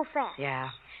we got to move fast.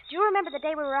 Yeah. Do you remember the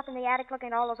day we were up in the attic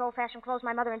looking at all those old-fashioned clothes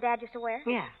my mother and Dad used to wear?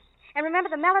 Yeah. And remember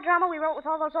the melodrama we wrote with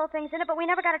all those old things in it, but we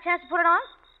never got a chance to put it on?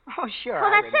 Oh, sure. Well,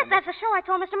 I that's remember. it. That's the show I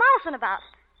told Mr. Mollison about.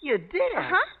 You did?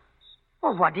 Uh-huh.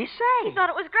 Well, what'd he say? He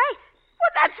thought it was great.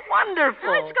 Well, that's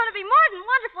wonderful. Oh, it's going to be more than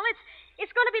wonderful.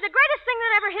 It's going to be the greatest thing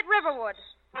that ever hit Riverwood.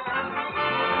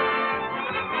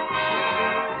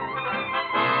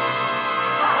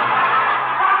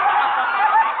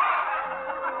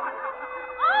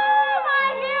 Oh, my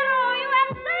hero, you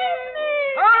have saved me.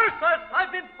 Ursus, I've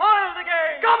been foiled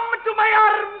again. Come to my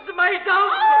arms, my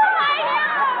dove. Oh, my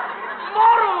hero.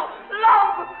 Moral,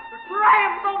 love,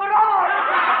 triumph over all.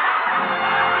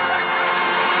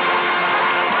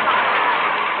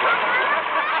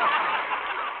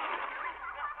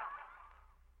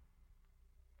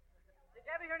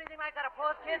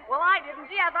 Well, I didn't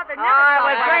see. I thought they'd never Oh,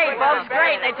 it was great, folks.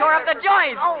 Great. They tore up the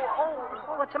joint.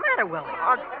 What's the matter, Willie?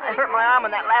 I hurt my arm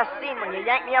in that last scene when you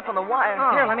yanked me up on the wire.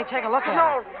 Here, let me take a look at it.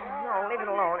 No, leave it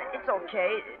alone. It's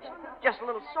okay. It's just a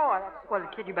little sore. Well,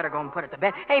 kid, you better go and put it to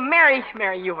bed. Hey, Mary,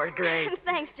 you were great.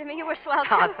 Thanks, Jimmy. You were swell,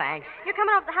 too. Oh, thanks. You're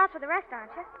coming over to the house for the rest,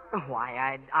 aren't you?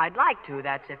 Why, I'd like to.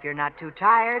 That's if you're not too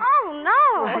tired. Oh,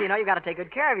 no. Well, you got to take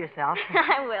good care of yourself.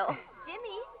 I will.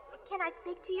 Jimmy, can I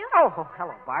speak to you? Oh,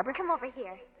 hello, Barbara. Come over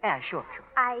here. Yeah, sure.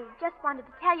 I just wanted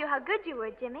to tell you how good you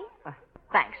were, Jimmy.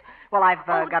 Thanks. Well, I've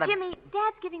got a... Jimmy,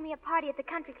 Dad's giving me a party at the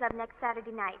country club next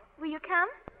Saturday night. Will you come?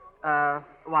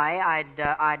 Why,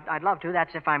 I'd love to.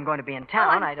 That's if I'm going to be in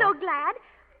town. Oh, I'm so glad.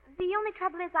 The only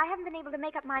trouble is I haven't been able to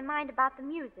make up my mind about the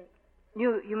music.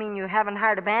 You mean you haven't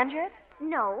hired a band yet?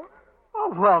 No.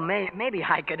 Oh, well, maybe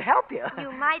I could help you.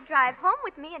 You might drive home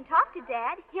with me and talk to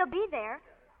Dad. He'll be there.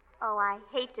 Oh, I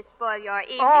hate to spoil your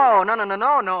evening. Oh, no,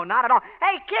 not at all.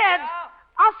 Hey, kids,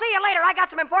 I'll see you later. I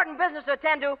got some important business to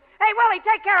attend to. Hey, Willie,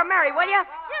 take care of Mary, will you?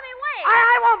 Jimmy, wait.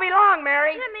 I won't be long,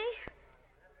 Mary. Jimmy.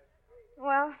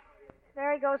 Well,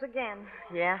 there he goes again.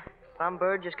 Yeah, some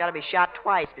bird just got to be shot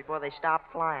twice before they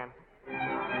stop flying.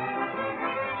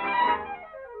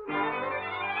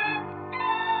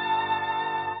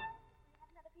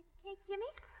 Cake, Jimmy?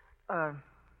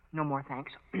 No more,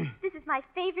 thanks. This is my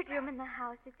favorite room in the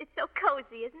house. It's so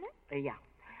cozy, isn't it? Yeah.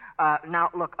 Now,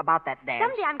 look, about that dance.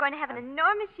 Someday I'm going to have an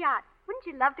enormous yacht. Wouldn't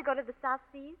you love to go to the South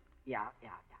Seas? Yeah.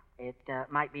 It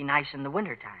might be nice in the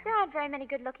wintertime. There aren't very many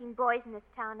good-looking boys in this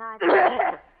town, are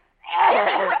there?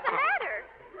 What's the matter?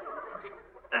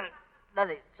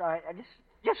 Nothing. Sorry, I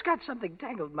just got something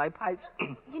tangled in my pipes.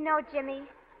 You know, Jimmy,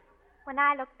 when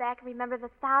I look back and remember the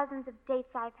thousands of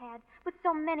dates I've had with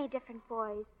so many different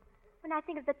boys, when I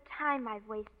think of the time I've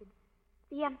wasted,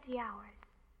 the empty hours.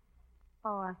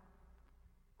 Oh,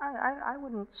 I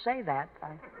wouldn't say that.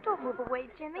 Don't move away,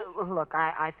 Jimmy. Look,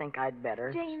 I think I'd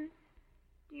better. James,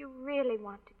 do you really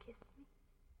want to kiss me?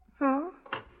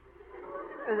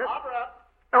 Barbara.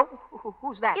 Oh,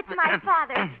 who's that? It's my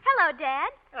father. Hello, Dad.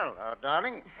 Hello,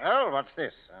 darling. Well, what's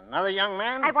this? Another young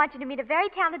man? I want you to meet a very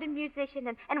talented musician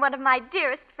and one of my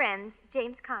dearest friends,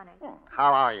 James Connors.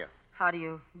 How are you? How do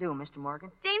you do, Mr.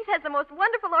 Morgan? James has the most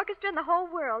wonderful orchestra in the whole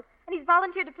world, and he's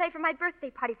volunteered to play for my birthday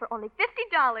party for only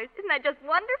 $50. Isn't that just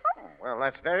wonderful? Well,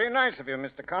 that's very nice of you,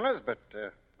 Mr. Connors, but,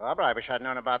 Barbara, I wish I'd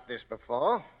known about this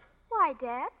before. Why,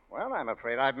 Dad? Well, I'm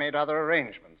afraid I've made other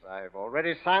arrangements. I've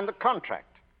already signed the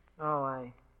contract. Oh,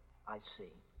 I see.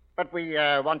 But we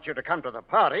want you to come to the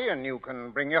party, and you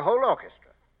can bring your whole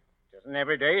orchestra. It isn't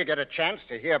every day you get a chance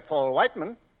to hear Paul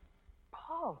Whiteman.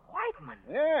 Paul Whiteman?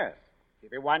 Yes. He'll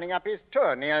be winding up his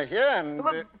tour near here, and...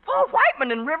 Paul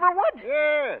Whiteman in Riverwood?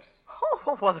 Yes.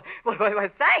 Oh, well,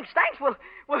 thanks.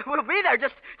 We'll be there.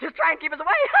 Just try and keep us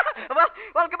away.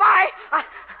 well, goodbye.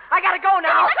 I gotta go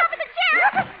now. Look up at the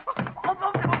chair.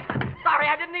 Sorry,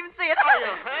 I didn't even see it.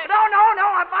 No,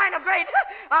 I'm fine. I'm great.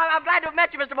 I'm glad to have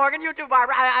met you, Mr. Morgan. You too,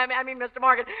 Barbara. I mean, Mr.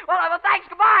 Morgan. Well, thanks.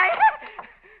 Goodbye.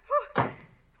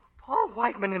 Paul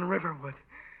Whiteman in Riverwood.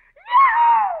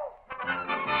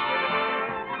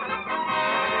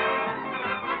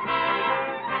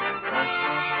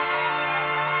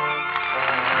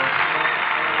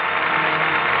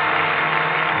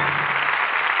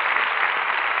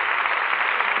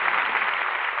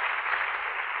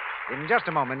 In just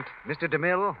a moment, Mr.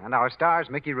 DeMille and our stars,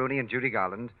 Mickey Rooney and Judy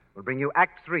Garland, will bring you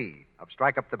Act 3 of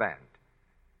Strike Up the Band.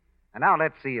 And now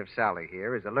let's see if Sally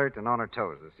here is alert and on her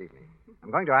toes this evening.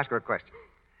 I'm going to ask her a question.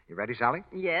 You ready, Sally?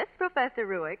 Yes, Professor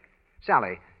Ruick.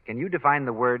 Sally, can you define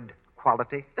the word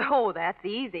quality? Oh, that's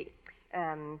easy.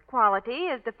 Quality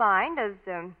is defined as,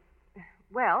 you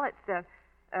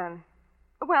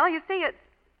see, it's...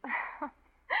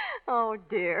 Oh,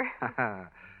 dear.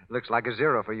 Looks like a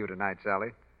zero for you tonight,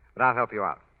 Sally. But I'll help you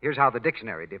out. Here's how the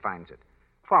dictionary defines it.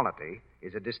 Quality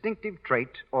is a distinctive trait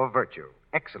or virtue,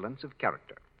 excellence of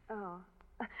character. Oh.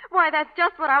 Why, that's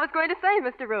just what I was going to say,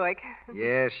 Mr. Ruick.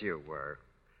 Yes, you were.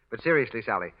 But seriously,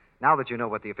 Sally, now that you know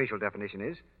what the official definition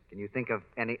is, can you think of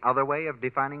any other way of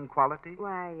defining quality?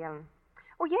 Why,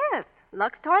 oh, yes.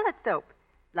 Lux Toilet Soap.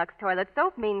 Lux Toilet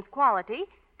Soap means quality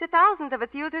to thousands of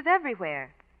its users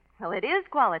everywhere. Well, it is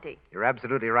quality. You're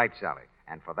absolutely right, Sally.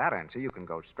 And for that answer, you can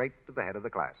go straight to the head of the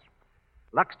class.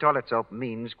 Lux Toilet Soap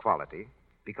means quality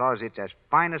because it's as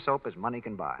fine a soap as money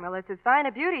can buy. Well, it's as fine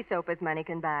a beauty soap as money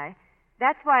can buy.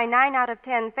 That's why 9 out of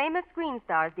 10 famous screen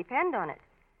stars depend on it.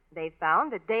 They've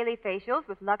found that daily facials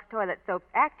with Lux Toilet Soap's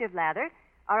active lather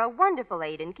are a wonderful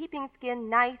aid in keeping skin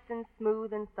nice and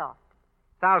smooth and soft.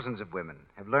 Thousands of women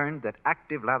have learned that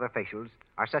active lather facials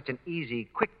are such an easy,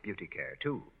 quick beauty care,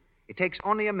 too. It takes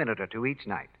only a minute or two each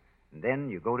night, and then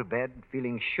you go to bed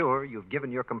feeling sure you've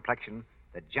given your complexion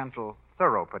the gentle,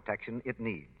 thorough protection it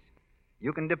needs.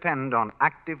 You can depend on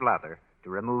active lather to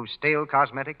remove stale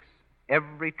cosmetics,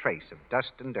 every trace of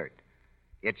dust and dirt.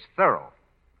 It's thorough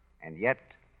and yet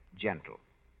gentle.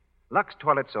 Lux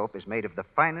Toilet Soap is made of the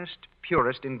finest,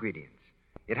 purest ingredients.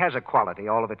 It has a quality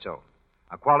all of its own,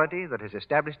 a quality that has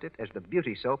established it as the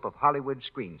beauty soap of Hollywood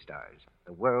screen stars,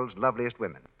 the world's loveliest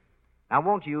women. Now,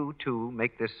 won't you, too,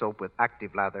 make this soap with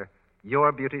active lather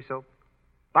your beauty soap?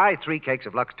 Buy 3 cakes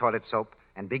of Lux Toilet Soap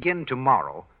and begin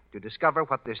tomorrow to discover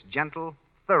what this gentle,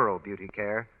 thorough beauty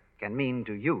care can mean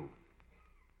to you.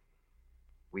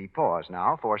 We pause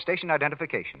now for station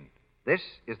identification. This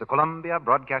is the Columbia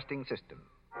Broadcasting System.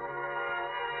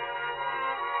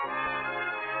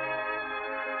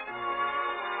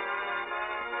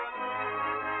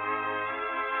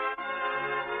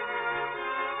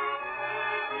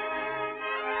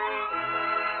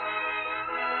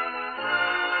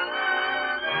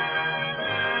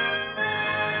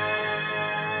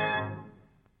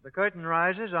 The curtain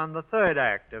rises on the third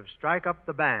act of Strike Up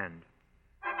the Band.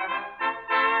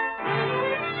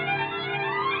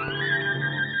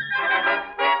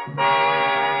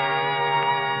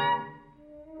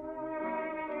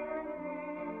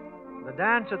 The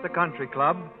dance at the country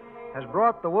club has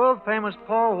brought the world-famous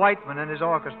Paul Whiteman and his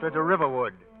orchestra to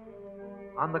Riverwood.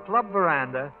 On the club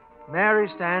veranda, Mary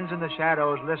stands in the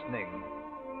shadows listening.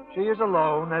 She is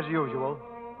alone, as usual.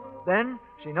 Then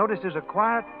she notices a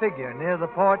quiet figure near the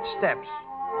porch steps.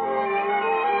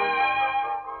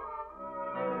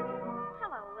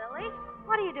 Hello, Willie.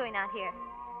 What are you doing out here?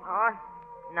 Oh,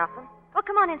 nothing. Well,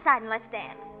 come on inside and let's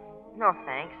dance. No,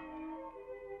 thanks.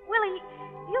 Willie,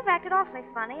 you've acted awfully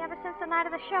funny ever since the night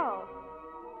of the show.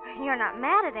 You're not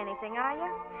mad at anything, are you?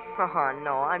 Oh,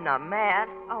 no, I'm not mad.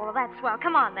 Oh, well, that's swell.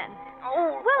 Come on, then.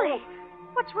 Oh, Willie,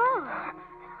 what's wrong?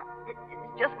 It's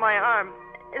just my arm.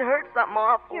 It hurts something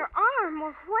awful. Your arm?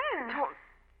 Well, where?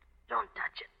 Don't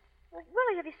touch it. Well,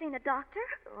 Willie, have you seen a doctor?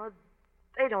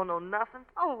 They don't know nothing.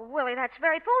 Oh, Willie, that's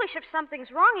very foolish. If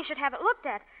something's wrong, you should have it looked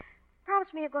at.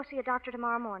 Promise me you'll go see a doctor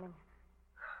tomorrow morning.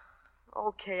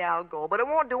 Okay, I'll go, but it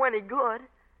won't do any good.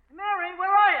 Mary,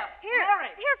 where are you? Here.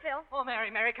 Mary. Here, Phil. Oh, Mary,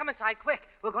 come inside quick.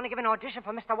 We're going to give an audition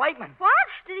for Mr. Whiteman. What?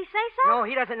 Did he say so? No,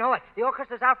 he doesn't know it. The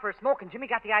orchestra's out for a smoke, and Jimmy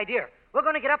got the idea. We're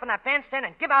going to get up in that bandstand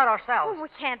and give out ourselves. Oh, we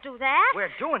can't do that.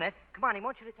 We're doing it. Come on, he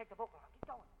wants you to take the vocal. Keep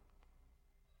going.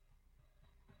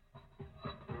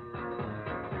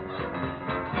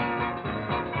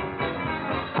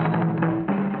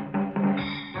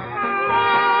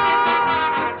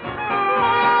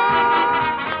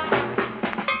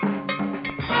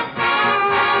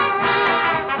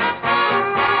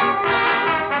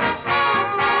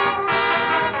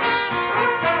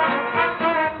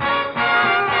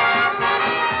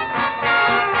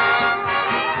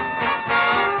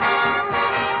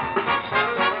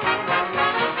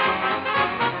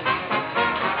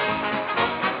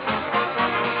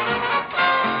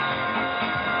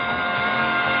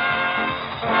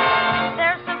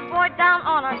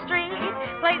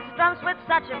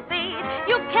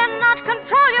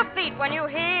 When you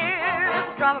hear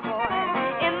the drummer boy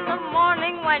in the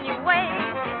morning when you wake,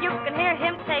 you can hear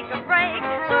him take a break.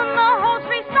 Soon the whole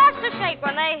street starts to shake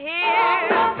when they hear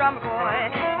the drummer boy.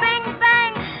 Bing,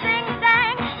 bang, ding,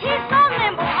 dang, he's so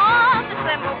nimble on the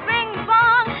cymbal. Bing,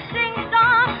 bong, ding,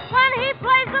 dong, when he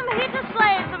plays them, he just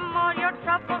slays them. All your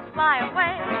troubles fly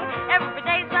away. Every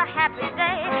day's a happy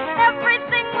day.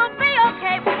 Everything will be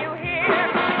okay when you hear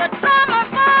the drummer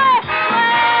boy.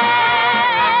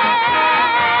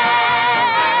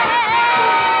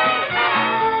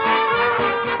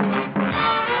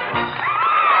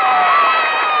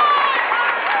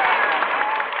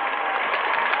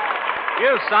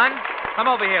 You, son. Come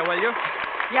over here, will you?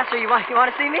 Yes, sir. You want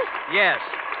to see me? Yes.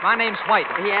 My name's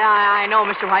Whiteman. Yeah, I know,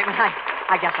 Mr. Whiteman.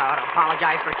 I guess I ought to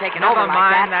apologize for taking over Never like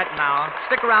mind that. that now.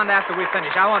 Stick around after we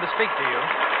finish. I want to speak to you.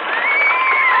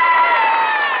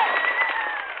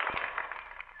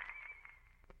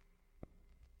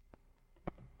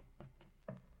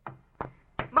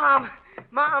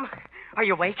 Mom, are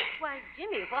you awake? Well, Why,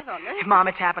 Jimmy, what on earth? Mom,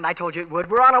 it's happened. I told you it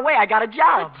would. We're on our way. I got a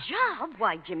job. A job?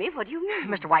 Why, Jimmy, what do you mean?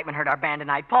 Mr. Whiteman heard our band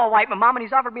tonight. Paul Whiteman, Mom, and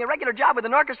he's offered me a regular job with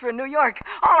an orchestra in New York.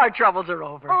 All our troubles are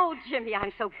over. Oh, Jimmy,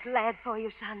 I'm so glad for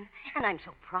you, son. And I'm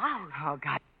so proud. Oh,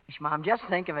 gosh, Mom, just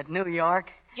think of it. New York.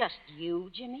 Just you,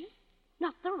 Jimmy?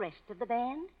 Not the rest of the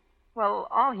band? Well,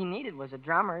 all he needed was a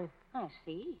drummer. I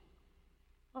see.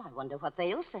 Well, I wonder what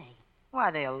they'll say.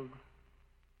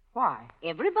 Why?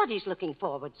 Everybody's looking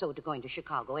forward so to going to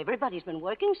Chicago. Everybody's been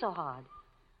working so hard.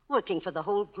 Working for the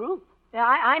whole group. Yeah,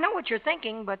 I know what you're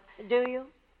thinking, but... Do you?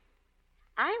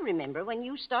 I remember when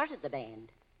you started the band,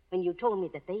 when you told me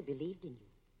that they believed in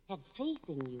you, had faith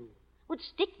in you, would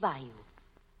stick by you.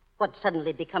 What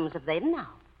suddenly becomes of them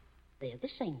now? They're the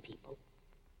same people.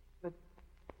 But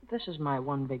this is my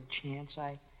one big chance.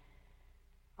 I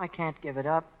can't give it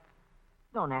up.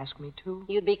 Don't ask me to.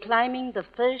 You'd be climbing the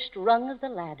first rung of the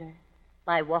ladder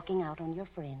by walking out on your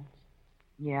friends.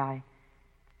 Yeah,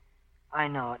 I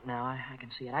know it now. I can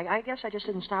see it. I guess I just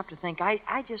didn't stop to think. I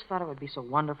just thought it would be so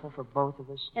wonderful for both of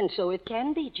us. And so it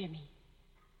can be, Jimmy.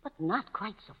 But not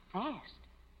quite so fast.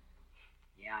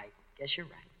 Yeah, I guess you're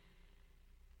right.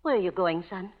 Where are you going,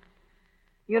 son?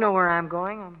 You know where I'm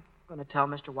going. I'm going to tell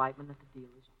Mr. Whiteman that the deal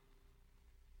is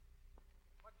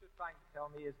on. What you're trying to tell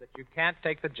me is that you can't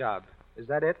take the job. Is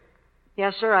that it?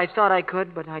 Yes, sir. I thought I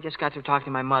could, but I just got through talking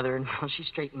to my mother, and well, she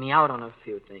straightened me out on a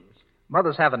few things.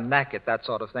 Mothers have a knack at that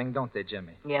sort of thing, don't they,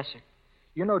 Jimmy? Yes, sir.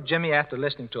 You know, Jimmy, after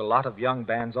listening to a lot of young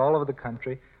bands all over the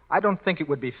country, I don't think it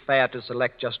would be fair to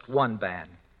select just one band.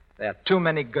 There are too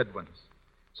many good ones.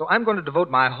 So I'm going to devote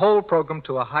my whole program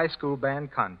to a high school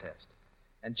band contest.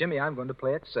 And, Jimmy, I'm going to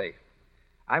play it safe.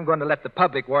 I'm going to let the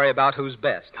public worry about who's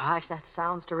best. Gosh, that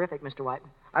sounds terrific, Mr.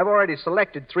 Whiteman. I've already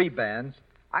selected 3 bands.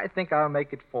 I think I'll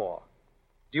make it 4.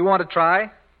 Do you want to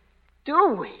try?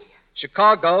 Do we?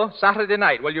 Chicago, Saturday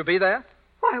night. Will you be there?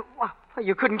 Why,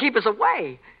 you couldn't keep us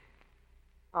away.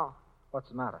 Oh. What's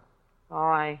the matter? Oh,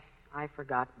 I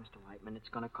forgot, Mr. Whiteman. It's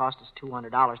going to cost us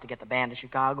 $200 to get the band to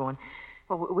Chicago, and,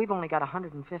 well, we've only got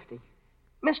 $150.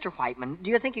 Mr. Whiteman, do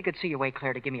you think you could see your way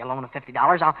clear to give me a loan of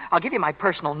 $50? I'll give you my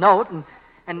personal note,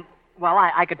 and well,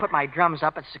 I could put my drums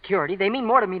up as security. They mean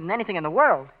more to me than anything in the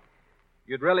world.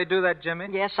 You'd really do that, Jimmy?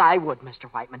 Yes, I would,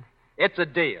 Mr. Whiteman. It's a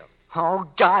deal. Oh,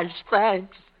 gosh,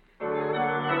 thanks.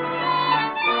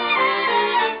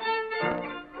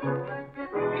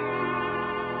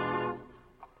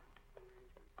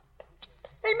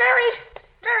 Hey,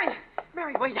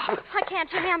 Mary, wait up. I can't,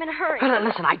 Jimmy. I'm in a hurry.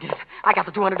 Listen, I did it. I got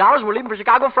the $200. We're leaving for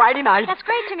Chicago Friday night. That's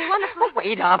great, Jimmy. Wonderful. Oh,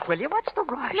 wait up, will you? What's the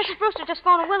rush? Mrs. Brewster just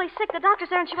phoned. Willie's sick. The doctor's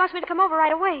there, and she wants me to come over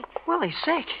right away. Willie's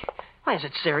sick? Why, is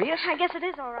it serious? I guess it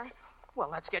is all right. Well,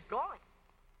 let's get going.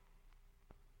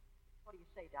 What do you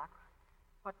say, Doc?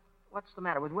 What's the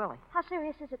matter with Willie? How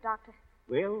serious is it, Doctor?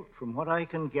 Well, from what I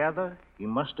can gather, he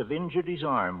must have injured his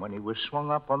arm when he was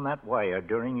swung up on that wire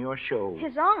during your show.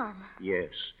 His arm?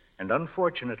 Yes. And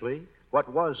unfortunately, what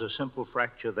was a simple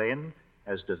fracture then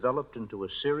has developed into a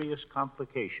serious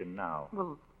complication now.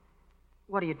 Well,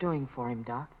 what are you doing for him,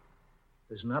 Doc?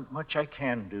 There's not much I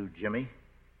can do, Jimmy.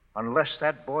 Unless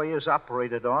that boy is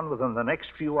operated on within the next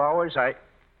few hours, I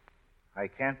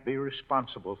can't be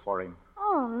responsible for him.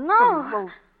 Oh, no.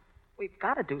 Well, we've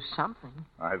got to do something.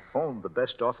 I've phoned the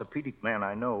best orthopedic man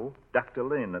I know, Dr.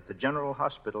 Lynn, at the General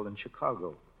Hospital in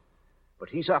Chicago. But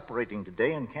he's operating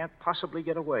today and can't possibly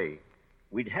get away.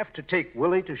 We'd have to take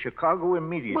Willie to Chicago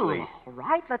immediately. Well, all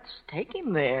right, let's take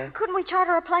him there. Couldn't we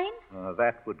charter a plane?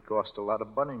 That would cost a lot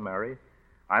of money, Mary.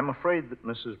 I'm afraid that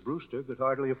Mrs. Brewster could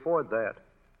hardly afford that.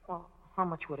 Well, how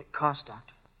much would it cost,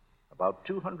 Doctor? About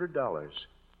 $200.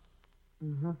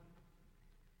 Mm-hmm.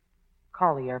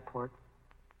 Call the airport.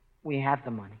 We have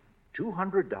the money.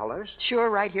 $200? Sure,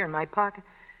 right here in my pocket.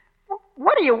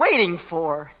 What are you waiting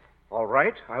for? All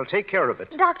right, I'll take care of it.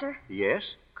 Doctor. Yes?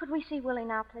 Could we see Willie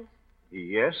now, please?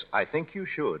 Yes, I think you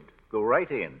should. Go right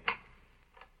in.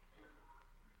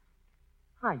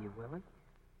 Hiya, Willie.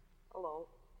 Hello.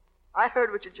 I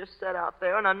heard what you just said out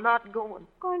there, and I'm not going.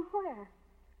 Going where?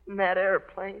 In that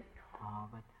airplane. Oh,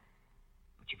 but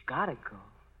you've got to go.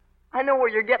 I know where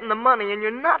you're getting the money, and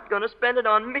you're not going to spend it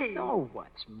on me. Oh,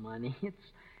 what's money?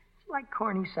 It's like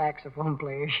corny saxophone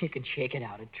players. You can shake it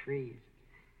out of trees.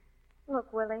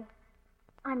 Look, Willie,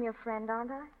 I'm your friend,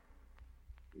 aren't I?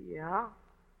 Yeah?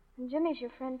 And Jimmy's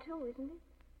your friend, too, isn't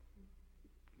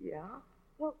he? Yeah?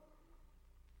 Well,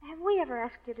 have we ever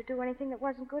asked you to do anything that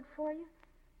wasn't good for you?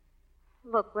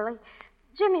 Look, Willie,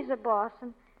 Jimmy's the boss,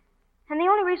 and the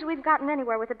only reason we've gotten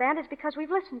anywhere with the band is because we've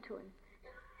listened to him.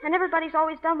 And everybody's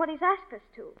always done what he's asked us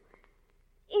to.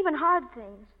 Even hard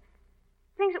things.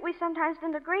 Things that we sometimes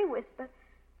didn't agree with, but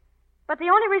But the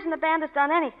only reason the band has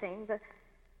done anything, the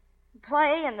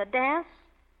play and the dance,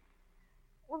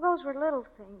 well, those were little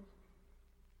things.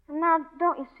 And now,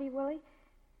 don't you see, Willie?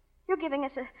 You're giving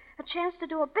us a chance to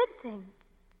do a big thing.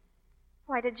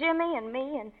 Why, to Jimmy and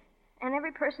me and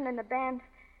every person in the band,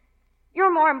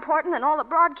 you're more important than all the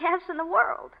broadcasts in the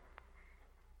world.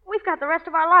 We've got the rest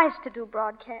of our lives to do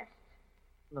broadcasts.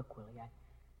 Look, Willie,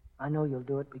 I know you'll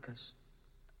do it because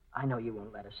I know you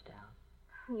won't let us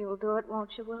down. You'll do it,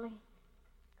 won't you, Willie?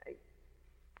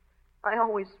 I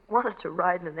always wanted to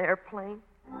ride in an airplane.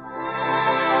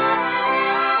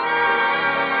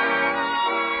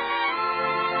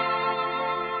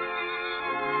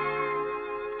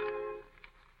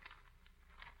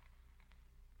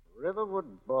 Riverwood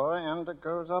boy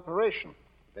undergoes operation.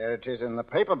 There it is in the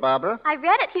paper, Barbara. I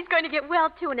read it. He's going to get well,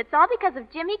 too, and it's all because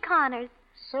of Jimmy Connors.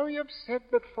 So you've said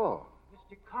before.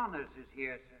 Mr. Connors is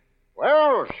here, sir.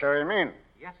 Well, show him in.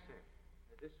 Yes, sir.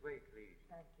 This way, please.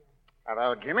 Thank you.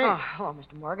 Hello, Jimmy. Oh, hello,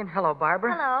 Mr. Morgan. Hello,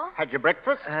 Barbara. Hello. Had your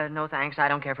breakfast? No, thanks. I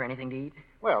don't care for anything to eat.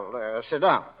 Well, sit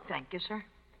down. Thank you, sir.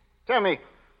 Tell me,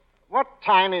 what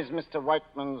time is Mr.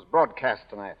 Whiteman's broadcast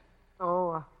tonight?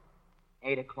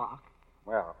 8 o'clock.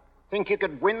 Well, think you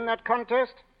could win that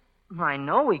contest? I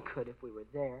know we could if we were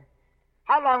there.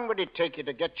 How long would it take you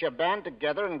to get your band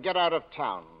together and get out of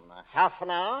town? Half an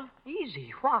hour?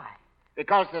 Easy. Why?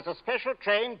 Because there's a special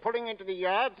train pulling into the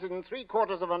yards in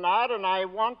 3/4 of an hour, and I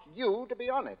want you to be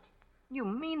on it. You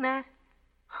mean that?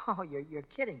 Oh, you're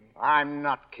kidding me. I'm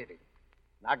not kidding.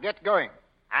 Now get going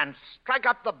and strike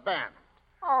up the band.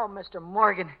 Oh, Mr.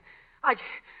 Morgan.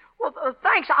 Well,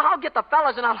 thanks. I'll get the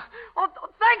fellas and I'll... Oh,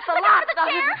 thanks a lot. For the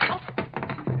chair.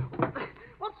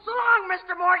 Well, so long,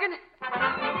 Mr. Morgan.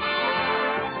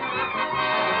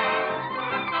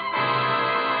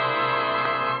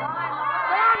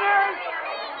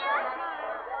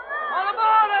 All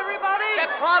aboard, everybody!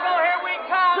 Chicago, here we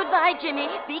come! Goodbye, Jimmy.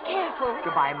 Be careful.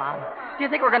 Goodbye, Mom. Do you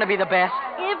think we're going to be the best?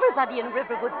 Everybody in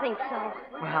Riverwood thinks so.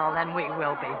 Well, then we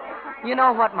will be. You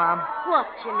know what, Mom? What,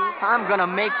 Jimmy? I'm going to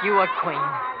make you a queen.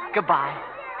 Goodbye.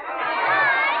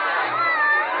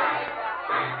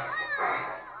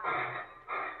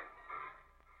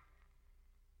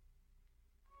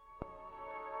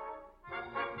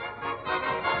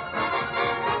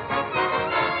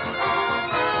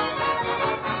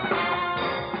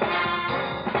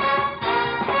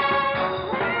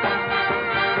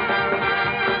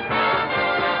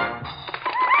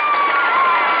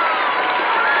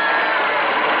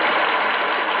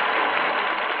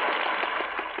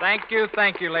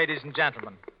 Thank you, ladies and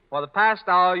gentlemen. For the past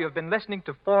hour, you've been listening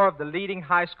to 4 of the leading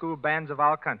high school bands of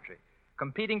our country,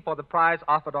 competing for the prize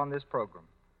offered on this program.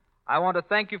 I want to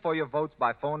thank you for your votes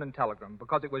by phone and telegram,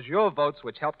 because it was your votes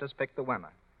which helped us pick the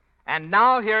winner. And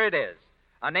now here it is,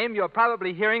 a name you're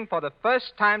probably hearing for the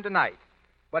first time tonight,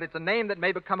 but it's a name that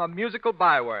may become a musical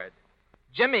byword.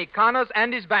 Jimmy Connors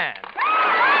and his band.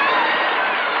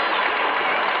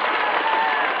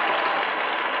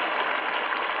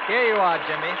 Here you are,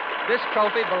 Jimmy. This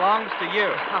trophy belongs to you.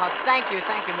 Oh, thank you,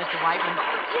 Mr. Whiteman.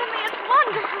 Oh, Jimmy, it's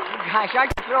wonderful. Gosh,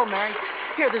 aren't you thrilled, Mary?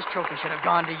 Here, this trophy should have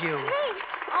gone to you. Me?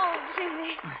 Oh,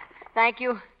 Jimmy. Thank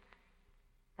you.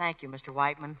 Thank you, Mr.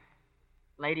 Whiteman.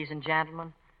 Ladies and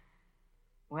gentlemen.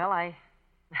 Well, I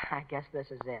guess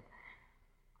this is it.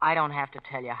 I don't have to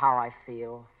tell you how I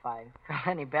feel. If I felt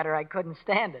any better, I couldn't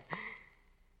stand it.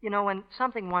 You know, when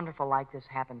something wonderful like this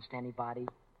happens to anybody,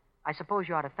 I suppose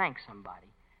you ought to thank somebody.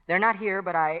 They're not here,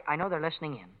 but I know they're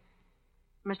listening in.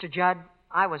 Mr. Judd,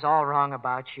 I was all wrong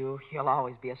about you. You'll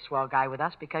always be a swell guy with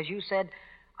us because you said,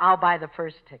 I'll buy the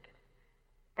first ticket.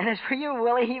 And as for you,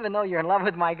 Willie, even though you're in love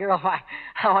with my girl, I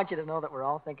want you to know that we're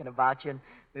all thinking about you, and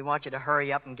we want you to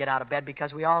hurry up and get out of bed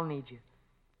because we all need you.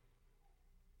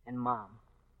 And, Mom,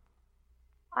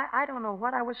 I don't know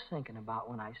what I was thinking about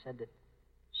when I said that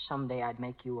someday I'd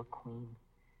make you a queen.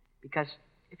 Because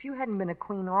if you hadn't been a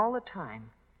queen all the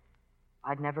time,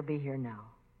 I'd never be here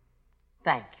now.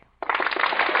 Thank you.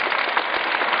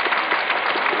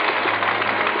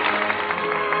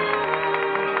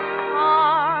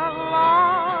 Our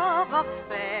love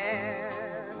affair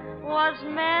was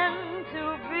meant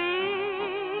to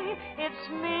be. It's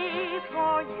me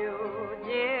for you,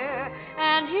 dear,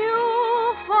 and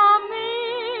you for me.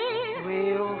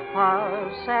 We'll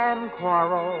fuss and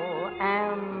quarrel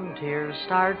and tears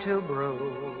start to brew.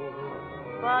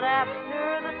 But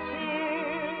after the tears,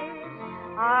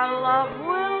 our love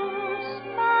will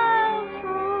smile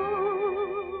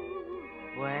through.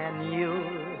 When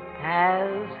youth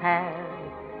has had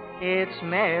its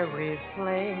merry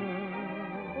fling,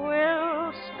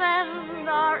 we'll spend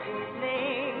our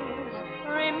evenings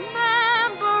remembering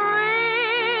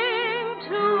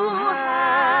to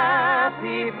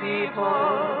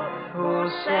people who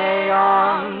say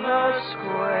on the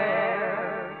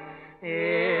square,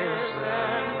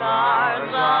 isn't ours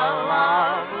a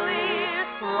lovely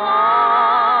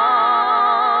love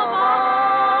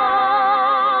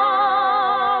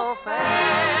affair?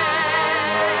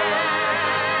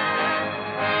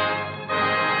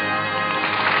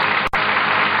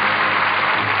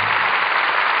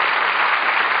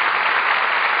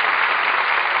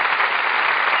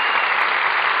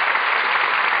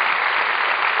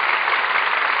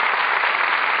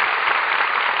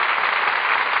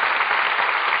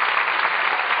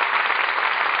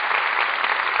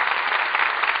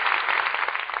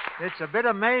 It's a bit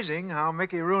amazing how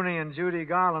Mickey Rooney and Judy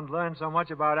Garland learned so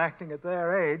much about acting at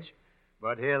their age.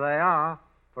 But here they are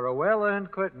for a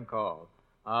well-earned curtain call.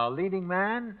 Our leading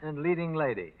man and leading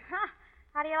lady.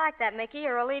 How do you like that, Mickey?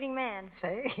 You're a leading man.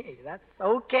 Say, that's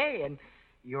okay, and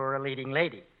you're a leading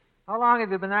lady. How long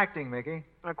have you been acting, Mickey?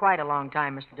 Quite a long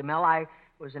time, Mr. DeMille. I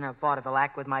was in a vaudeville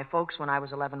act with my folks when I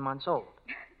was 11 months old.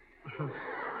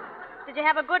 Did you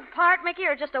have a good part, Mickey,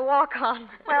 or just a walk-on?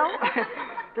 Well,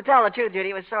 to tell the truth,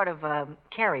 Judy, it was sort of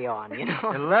carry-on, you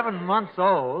know. 11 months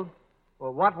old?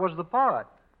 Well, what was the part?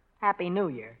 Happy New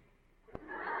Year.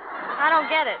 I don't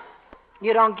get it.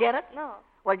 You don't get it? No.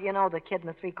 Well, you know, the kid in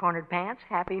the three-cornered pants,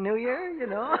 Happy New Year, you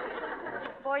know.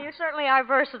 Boy, you certainly are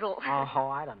versatile. Oh,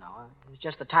 I don't know. It was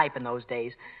just the type in those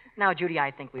days. Now, Judy,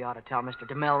 I think we ought to tell Mr.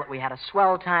 DeMille that we had a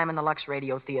swell time in the Lux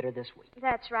Radio Theater this week.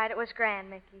 That's right. It was grand,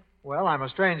 Mickey. Well, I'm a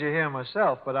stranger here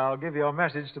myself, but I'll give your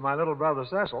message to my little brother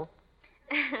Cecil.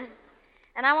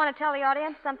 And I want to tell the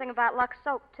audience something about Lux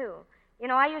soap, too. You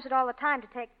know, I use it all the time to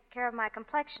take care of my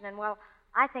complexion, and, well,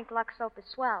 I think Lux soap is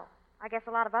swell. I guess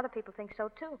a lot of other people think so,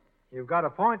 too. You've got a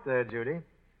point there, Judy.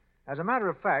 As a matter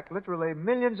of fact, literally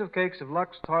millions of cakes of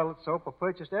Lux toilet soap are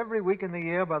purchased every week in the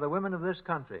year by the women of this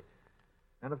country.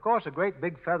 And, of course, a great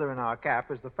big feather in our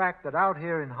cap is the fact that out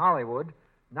here in Hollywood,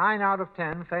 9 out of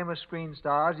 10 famous screen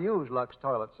stars use Lux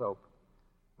toilet soap.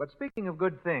 But speaking of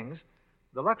good things,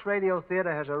 the Lux Radio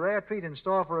Theater has a rare treat in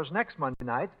store for us next Monday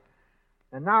night.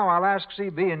 And now I'll ask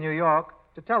C.B. in New York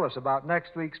to tell us about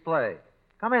next week's play.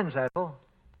 Come in, Cecil.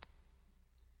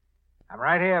 I'm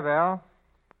right here, Bill.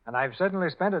 And I've certainly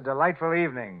spent a delightful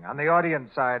evening on the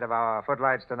audience side of our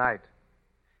footlights tonight.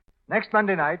 Next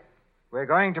Monday night, we're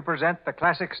going to present the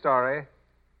classic story,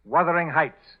 Wuthering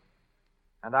Heights.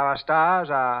 And our stars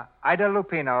are Ida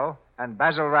Lupino and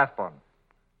Basil Rathbone.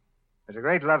 It's a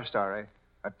great love story,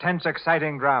 a tense,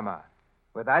 exciting drama,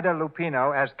 with Ida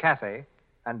Lupino as Kathy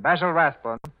and Basil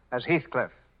Rathbone as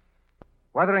Heathcliff.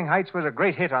 Wuthering Heights was a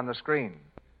great hit on the screen.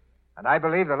 And I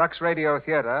believe the Lux Radio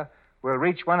Theater will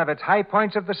reach one of its high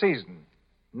points of the season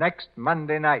next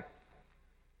Monday night.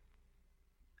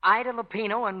 Ida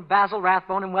Lupino and Basil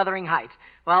Rathbone in Wuthering Heights.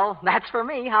 Well, that's for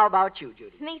me. How about you,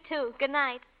 Judy? Me, too. Good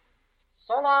night.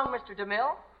 So long, Mr.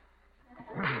 DeMille.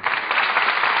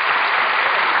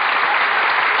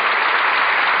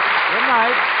 Good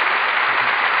night.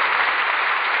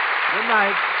 Good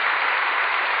night.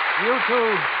 You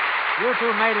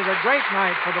two made it a great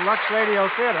night for the Lux Radio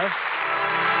Theater.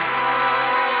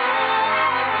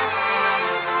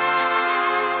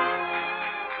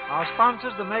 Our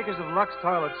sponsors, the makers of Lux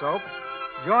Toilet Soap,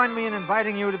 join me in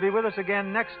inviting you to be with us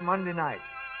again next Monday night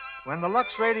when the Lux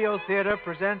Radio Theater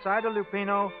presents Ida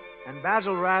Lupino and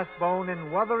Basil Rathbone in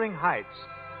Wuthering Heights.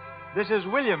 This is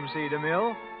William C.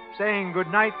 DeMille saying good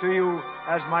night to you,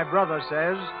 as my brother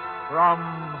says, from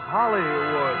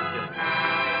Hollywood.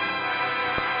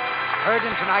 Heard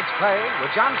in tonight's play with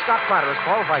John Scott Platter as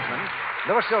Paul Whiteman,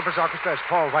 Louis Silver's orchestra as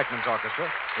Paul Whiteman's orchestra,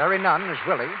 Larry Nunn as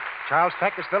Willie, Charles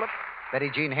Peck as Philip,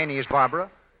 Betty Jean Haney as Barbara,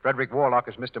 Frederick Warlock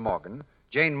as Mr. Morgan,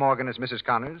 Jane Morgan as Mrs.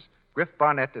 Connors, Griff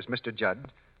Barnett as Mr.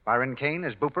 Judd, Byron Kane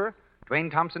as Booper,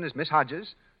 Dwayne Thompson as Miss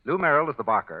Hodges, Lou Merrill as the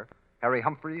Barker, Harry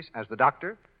Humphreys as the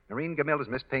Doctor, Noreen Gamil as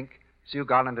Miss Pink, Sue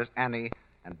Garland as Annie,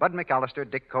 and Bud McAllister,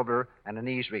 Dick Cobler, and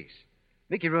Anise Reese.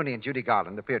 Mickey Rooney and Judy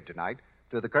Garland appeared tonight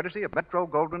through the courtesy of Metro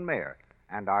Goldwyn Mayer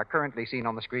and are currently seen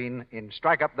on the screen in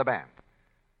Strike Up the Band.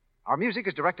 Our music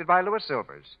is directed by Louis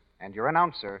Silvers, and your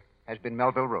announcer has been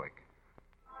Melville Ruick.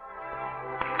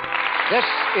 This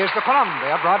is the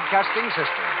Columbia Broadcasting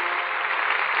System.